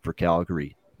spot for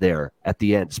Calgary there at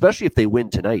the end, especially if they win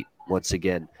tonight once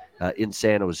again in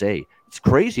San Jose. It's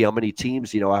crazy how many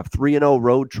teams, have 3-0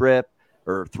 road trip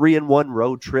or 3-1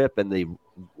 road trip, and they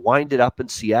wind it up in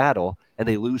Seattle and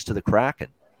they lose to the Kraken.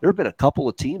 There have been a couple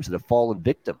of teams that have fallen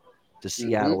victim to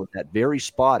Seattle at that very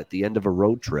spot at the end of a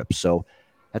road trip. So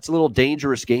that's a little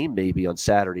dangerous game maybe on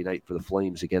Saturday night for the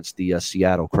Flames against the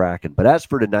Seattle Kraken. But as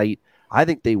for tonight, I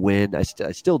think they win. I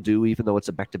still do, even though it's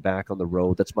a back-to-back on the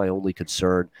road. That's my only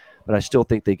concern. But I still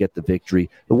think they get the victory.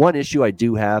 The one issue I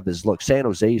do have is, look, San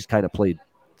Jose's kind of played,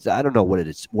 I don't know what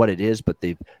it is, but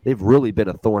they've really been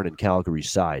a thorn in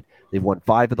Calgary's side. They've won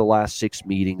 5 of the last 6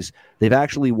 meetings. They've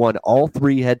actually won all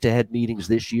 3 head-to-head meetings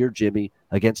this year, Jimmy,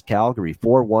 against Calgary.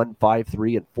 4-1,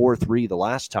 5-3, and 4-3 the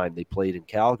last time they played in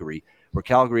Calgary, where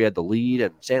Calgary had the lead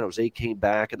and San Jose came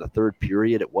back in the third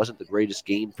period. It wasn't the greatest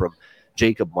game from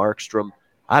Jacob Markstrom.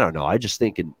 I don't know. I just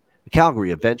think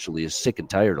Calgary eventually is sick and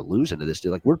tired of losing to this.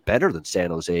 They're like, we're better than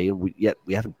San Jose, and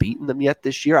we haven't beaten them yet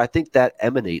this year. I think that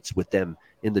emanates with them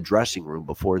in the dressing room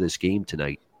before this game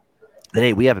tonight. And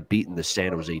hey, we haven't beaten the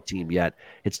San Jose team yet.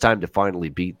 It's time to finally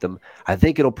beat them. I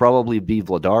think it'll probably be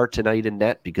Vladar tonight in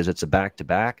net because it's a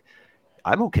back-to-back.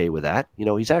 I'm okay with that.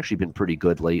 He's actually been pretty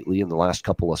good lately in the last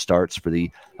couple of starts for the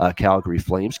Calgary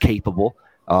Flames, capable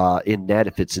in net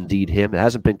if it's indeed him. It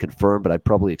hasn't been confirmed, but I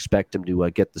probably expect him to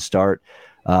get the start.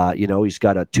 He's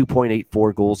got a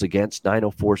 2.84 goals against,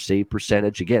 904 save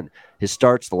percentage. Again, his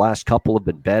starts the last couple have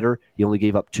been better. He only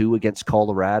gave up 2 against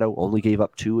Colorado, only gave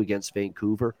up 2 against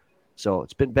Vancouver. So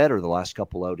it's been better the last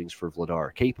couple outings for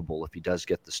Vladar, capable if he does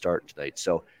get the start tonight.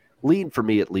 So lean for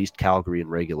me at least Calgary in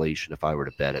regulation if I were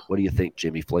to bet it. What do you think,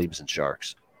 Jimmy? Flames and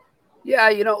Sharks? Yeah,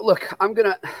 look, I'm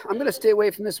gonna stay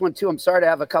away from this one too. I'm sorry to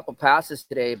have a couple passes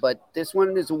today, but this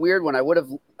one is a weird one. I would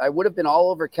have been all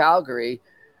over Calgary,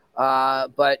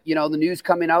 but the news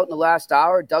coming out in the last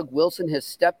hour, Doug Wilson has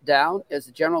stepped down as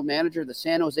the general manager of the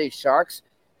San Jose Sharks.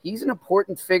 He's an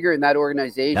important figure in that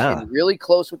organization, really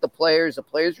close with the players. The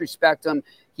players respect him.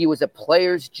 He was a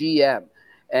players GM,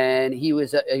 and he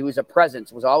was a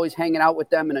presence. Was always hanging out with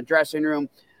them in a dressing room.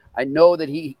 I know that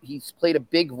he's played a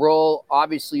big role,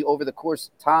 obviously, over the course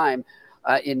of time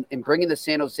in bringing the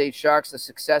San Jose Sharks the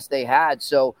success they had.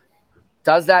 So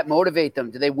does that motivate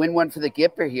them? Do they win one for the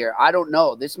Gipper here? I don't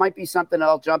know. This might be something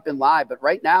I'll jump in live, but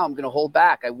right now I'm going to hold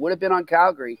back. I would have been on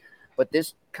Calgary, but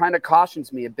this kind of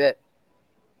cautions me a bit.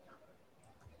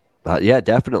 Yeah,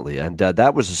 definitely. And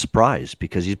that was a surprise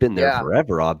because he's been there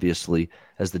forever, obviously,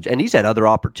 and he's had other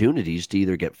opportunities to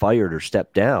either get fired or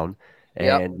step down.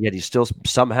 And yet he's still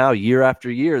somehow year after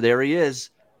year, there he is.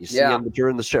 You see him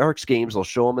during the Sharks games. They'll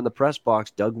show him in the press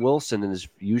box, Doug Wilson in his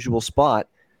usual spot,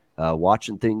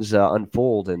 watching things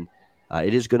unfold. And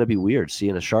it is going to be weird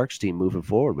seeing a Sharks team moving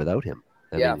forward without him.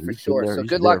 I mean, for sure. So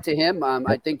good luck to him.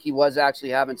 I think he was actually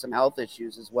having some health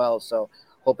issues as well. So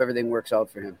hope everything works out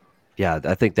for him. Yeah,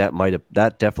 I think that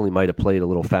definitely might have played a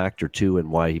little factor too, and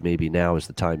why he maybe now is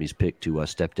the time he's picked to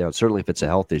step down. Certainly, if it's a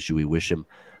health issue, we wish him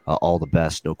all the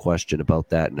best, no question about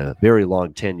that, and a very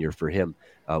long tenure for him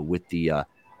with the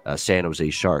San Jose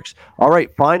Sharks. All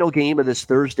right, final game of this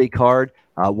Thursday card.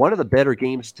 One of the better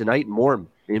games tonight, more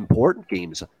important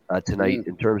games tonight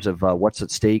in terms of what's at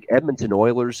stake. Edmonton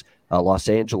Oilers, Los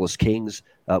Angeles Kings.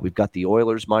 We've got the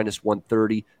Oilers minus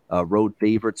 130 road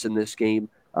favorites in this game.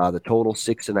 The total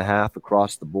 6.5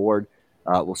 across the board.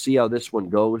 We'll see how this one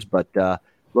goes, but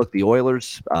look, the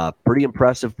Oilers, pretty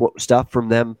impressive stuff from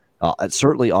them.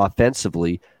 Certainly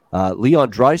offensively.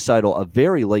 Leon Draisaitl, a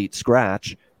very late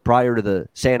scratch prior to the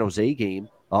San Jose game.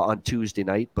 on Tuesday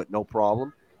night, but no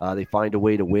problem. They find a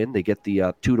way to win. They get the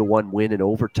 2-1 win in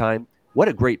overtime. What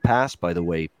a great pass, by the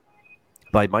way,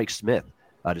 by Mike Smith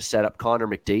to set up Connor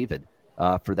McDavid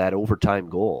for that overtime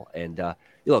goal. And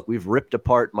look, we've ripped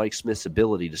apart Mike Smith's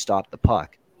ability to stop the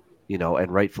puck,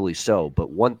 and rightfully so. But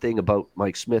one thing about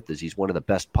Mike Smith is he's one of the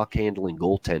best puck-handling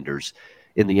goaltenders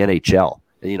in the NHL.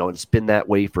 And, it's been that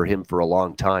way for him for a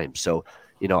long time. So,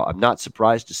 I'm not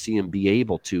surprised to see him be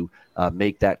able to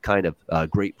make that kind of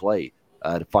great play.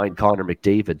 To find Connor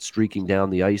McDavid streaking down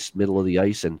the ice, middle of the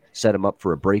ice, and set him up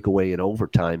for a breakaway in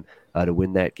overtime to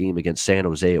win that game against San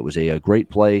Jose. It was a great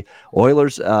play.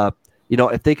 Oilers,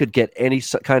 if they could get any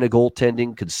kind of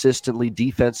goaltending consistently,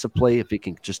 defensive play, if it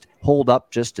can just hold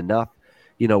up just enough,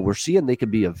 we're seeing they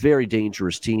could be a very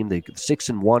dangerous team. They're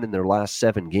 6-1 in their last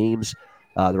 7 games.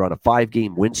 They're on a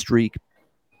 5-game win streak.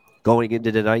 Going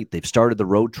into tonight, they've started the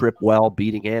road trip well,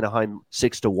 beating Anaheim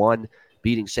 6-1.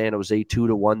 Beating San Jose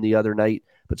 2-1 the other night.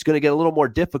 But it's going to get a little more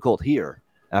difficult here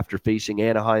after facing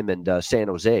Anaheim and San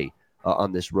Jose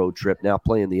on this road trip. Now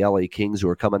playing the LA Kings, who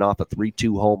are coming off a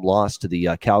 3-2 home loss to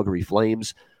the Calgary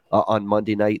Flames on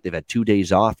Monday night. They've had 2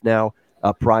 days off now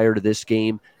prior to this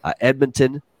game.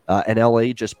 Edmonton and LA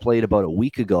just played about a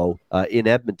week ago in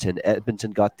Edmonton.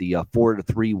 Edmonton got the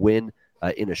 4-3 win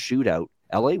in a shootout.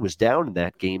 LA was down in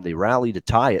that game. They rallied a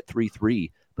tie at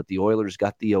 3-3, but the Oilers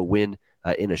got the win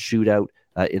in a shootout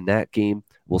in that game.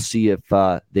 We'll see if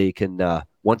they can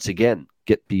once again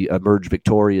emerge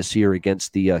victorious here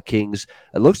against the Kings.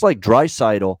 It looks like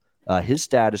Draisaitl, his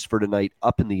status for tonight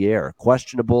up in the air,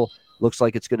 questionable. Looks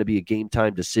like it's going to be a game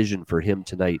time decision for him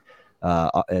tonight.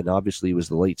 And obviously it was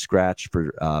the late scratch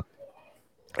for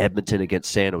Edmonton against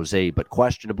San Jose, but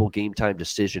questionable game time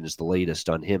decision is the latest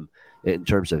on him in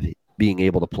terms of being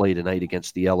able to play tonight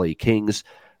against the LA Kings.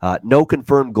 No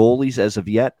confirmed goalies as of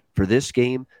yet for this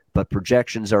game, but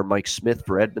projections are Mike Smith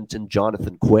for Edmonton,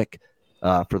 Jonathan Quick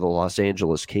for the Los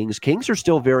Angeles Kings. Kings are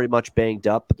still very much banged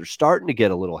up, but they're starting to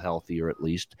get a little healthier at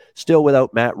least. Still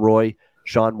without Matt Roy,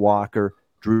 Sean Walker,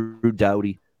 Drew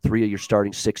Doughty, 3 of your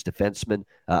starting 6 defensemen.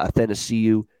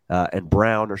 Athanasiou and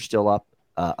Brown are still out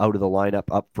of the lineup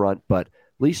up front, but at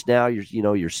least now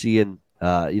you're seeing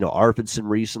Arvidsson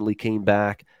recently came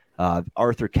back.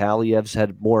 Arthur Kaliev's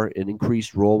had an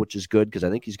increased role, which is good because I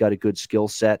think he's got a good skill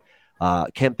set.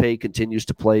 Kempe continues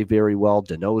to play very well.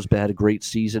 Danault's had a great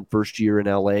season, first year in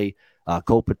LA.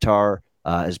 Kopitar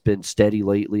has been steady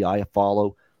lately.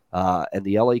 Iafallo. And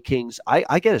the LA Kings,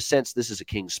 I get a sense this is a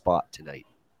Kings spot tonight.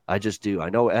 I just do. I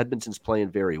know Edmonton's playing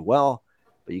very well,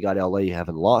 but you got LA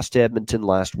having lost to Edmonton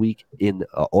last week in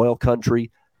oil country.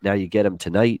 Now you get them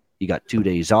tonight. You got 2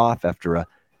 days off after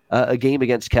a game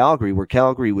against Calgary where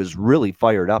Calgary was really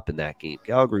fired up in that game.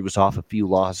 Calgary was off a few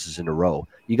losses in a row.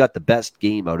 You got the best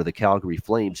game out of the Calgary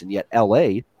Flames, and yet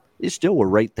LA, they still were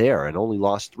right there and only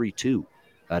lost 3-2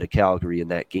 to Calgary in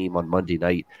that game on Monday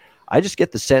night. I just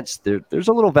get the sense there's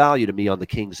a little value to me on the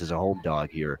Kings as a home dog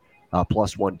here,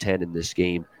 plus 110 in this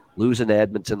game. Losing to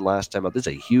Edmonton last time out. This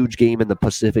is a huge game in the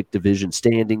Pacific Division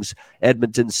standings.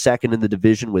 Edmonton's second in the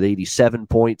division with 87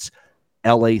 points.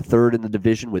 LA third in the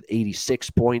division with 86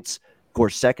 points. Of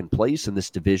course, second place in this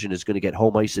division is going to get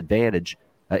home ice advantage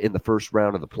in the first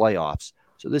round of the playoffs.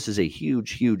 So this is a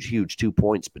huge, huge, huge 2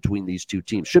 points between these two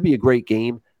teams. Should be a great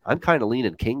game. I'm kind of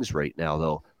leaning Kings right now,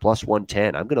 though, plus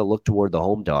 110. I'm going to look toward the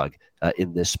home dog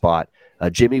in this spot.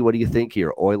 Jimmy, what do you think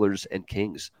here, Oilers and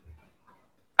Kings?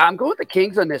 I'm going with the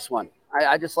Kings on this one.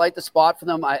 I just like the spot for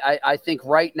them. I think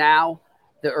right now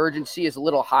the urgency is a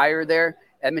little higher there.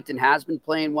 Edmonton has been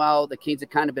playing well. The Kings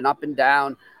have kind of been up and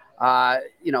down. I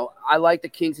like the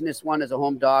Kings in this one as a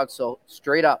home dog, so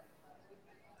straight up.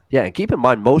 Yeah, and keep in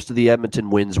mind, most of the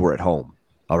Edmonton wins were at home,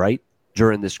 all right,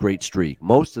 during this great streak.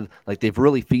 They've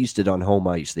really feasted on home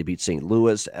ice. They beat St.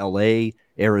 Louis, L.A.,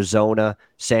 Arizona,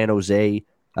 San Jose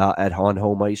on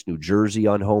home ice, New Jersey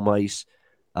on home ice.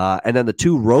 And then the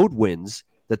 2 road wins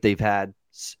that they've had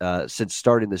since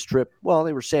starting this trip, well,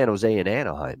 they were San Jose and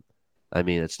Anaheim. I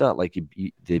mean, it's not like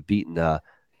they've beaten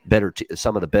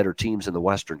some of the better teams in the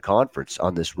Western Conference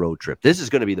on this road trip. This is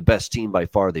going to be the best team by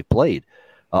far they played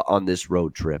on this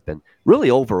road trip. And really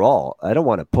overall, I don't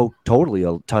want to poke totally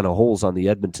a ton of holes on the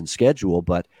Edmonton schedule,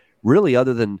 but really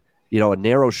other than, a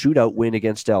narrow shootout win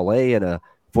against LA and a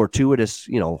fortuitous,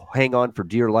 hang on for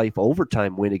dear life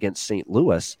overtime win against St.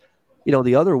 Louis,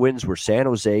 the other wins were San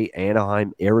Jose,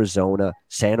 Anaheim, Arizona,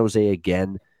 San Jose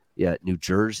again, New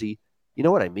Jersey. You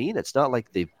know what I mean? It's not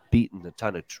like they've beaten a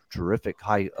ton of terrific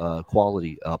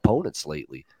high-quality opponents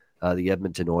lately, the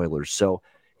Edmonton Oilers. So,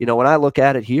 when I look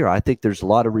at it here, I think there's a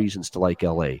lot of reasons to like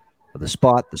LA. The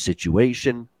spot, the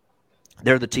situation.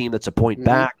 They're the team that's a point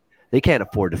back. they can't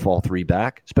afford to fall 3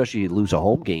 back, especially lose a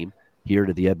home game here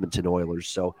to the Edmonton Oilers.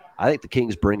 So I think the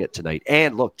Kings bring it tonight.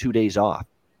 And look, 2 days off,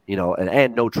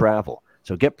 and no travel.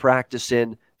 So get practice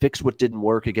in, fix what didn't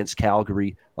work against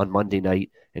Calgary on Monday night,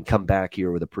 and come back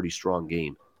here with a pretty strong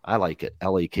game. I like it.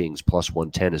 LA Kings plus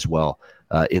 110 as well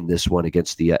in this one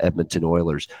against the Edmonton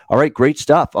Oilers. All right, great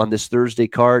stuff on this Thursday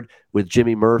card with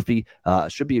Jimmy Murphy.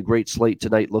 Should be a great slate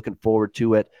tonight. Looking forward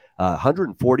to it.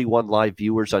 141 live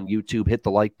viewers on YouTube. Hit the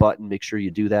like button. Make sure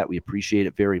you do that. We appreciate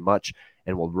it very much.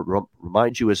 And we'll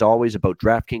remind you, as always, about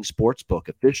DraftKings Sportsbook,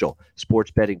 official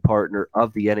sports betting partner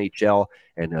of the NHL,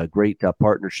 and a great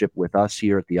partnership with us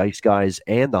here at the Ice Guys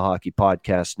and the Hockey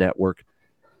Podcast Network.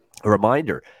 A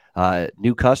reminder,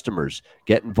 new customers,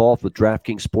 get involved with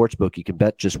DraftKings Sportsbook. You can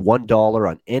bet just $1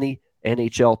 on any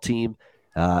NHL team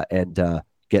and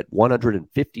get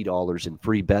 $150 in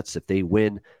free bets if they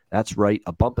win. That's right.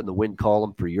 A bump in the win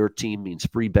column for your team means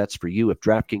free bets for you. If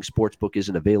DraftKings Sportsbook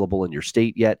isn't available in your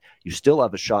state yet, you still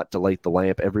have a shot to light the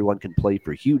lamp. Everyone can play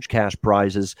for huge cash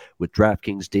prizes with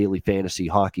DraftKings Daily Fantasy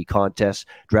Hockey Contests.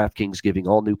 DraftKings giving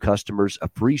all new customers a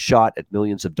free shot at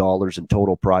millions of dollars in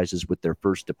total prizes with their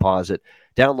first deposit.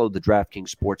 Download the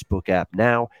DraftKings Sportsbook app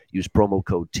now. Use promo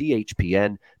code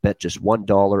THPN. Bet just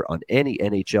 $1 on any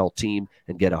NHL team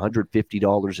and get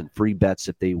 $150 in free bets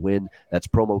if they win. That's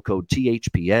promo code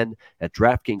THPN at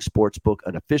DraftKings Sportsbook,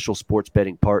 an official sports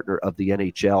betting partner of the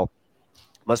NHL.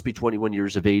 Must be 21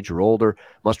 years of age or older.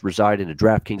 Must reside in a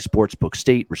DraftKings Sportsbook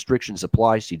state. Restrictions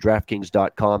apply. See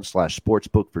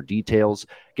DraftKings.com/sportsbook for details.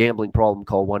 Gambling problem?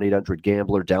 Call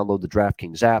 1-800-GAMBLER. Download the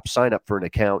DraftKings app. Sign up for an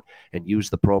account and use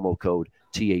the promo code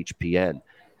THPN.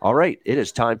 All right, it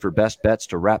is time for Best Bets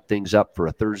to wrap things up for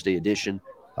a Thursday edition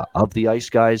of the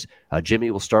Ice Guys. Jimmy,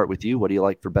 we'll start with you. What do you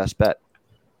like for Best Bet?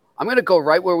 I'm going to go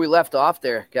right where we left off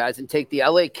there, guys, and take the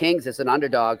LA Kings as an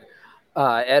underdog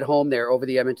at home there over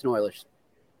the Edmonton Oilers.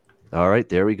 All right,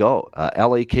 there we go.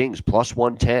 LA Kings plus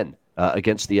 110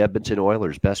 against the Edmonton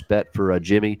Oilers. Best bet for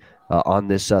Jimmy on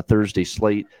this Thursday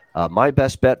slate. My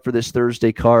best bet for this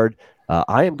Thursday card,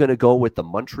 I am going to go with the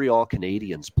Montreal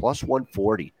Canadiens plus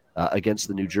 140 against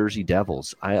the New Jersey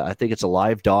Devils. I think it's a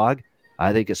live dog.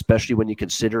 I think especially when you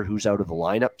consider who's out of the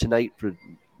lineup tonight for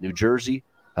New Jersey,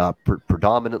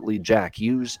 predominantly Jack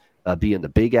Hughes being the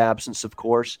big absence, of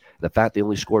course. The fact they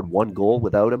only scored 1 goal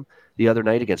without him the other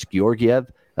night against Georgiev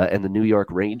and the New York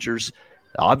Rangers.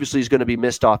 Obviously, he's going to be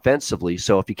missed offensively.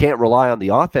 So if you can't rely on the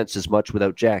offense as much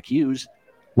without Jack Hughes,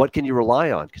 what can you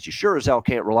rely on? Because you sure as hell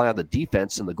can't rely on the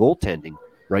defense and the goaltending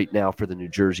right now for the New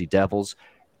Jersey Devils.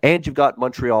 And you've got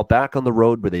Montreal back on the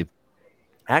road where they've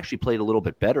actually played a little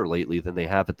bit better lately than they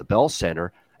have at the Bell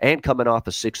Center, and coming off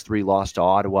a 6-3 loss to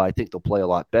Ottawa. I think they'll play a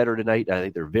lot better tonight. I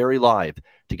think they're very live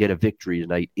to get a victory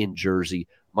tonight in Jersey.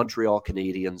 Montreal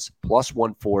Canadiens plus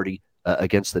 140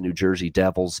 against the New Jersey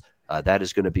Devils. That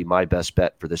is going to be my best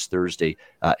bet for this Thursday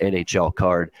NHL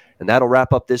card. And that'll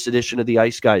wrap up this edition of the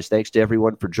Ice Guys. Thanks to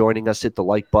everyone for joining us. Hit the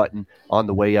like button on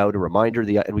the way out. A reminder,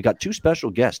 and we got 2 special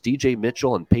guests, DJ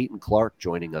Mitchell and Peyton Clark,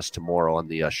 joining us tomorrow on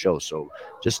the show. So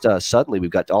just suddenly, we've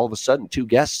got all of a sudden 2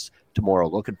 guests tomorrow.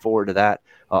 Looking forward to that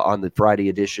on the Friday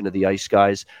edition of the Ice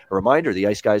Guys. A reminder, the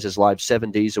Ice Guys is live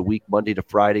 7 days a week, Monday to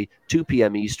Friday, 2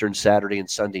 p.m. Eastern, Saturday and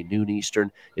Sunday, noon Eastern.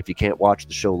 If you can't watch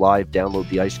the show live, download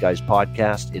the Ice Guys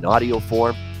podcast in audio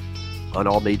form on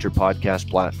all major podcast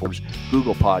platforms: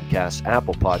 Google Podcasts,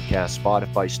 Apple Podcasts,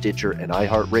 Spotify, Stitcher, and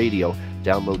iHeartRadio.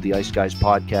 Download the Ice Guys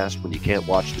podcast when you can't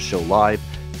watch the show live.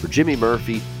 For Jimmy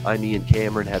Murphy, I'm Ian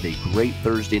Cameron. Have a great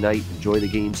Thursday night. Enjoy the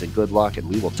games and good luck. And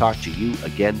we will talk to you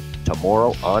again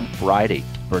tomorrow on Friday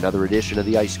for another edition of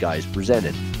the Ice Guys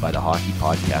presented by the Hockey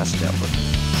Podcast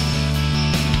Network.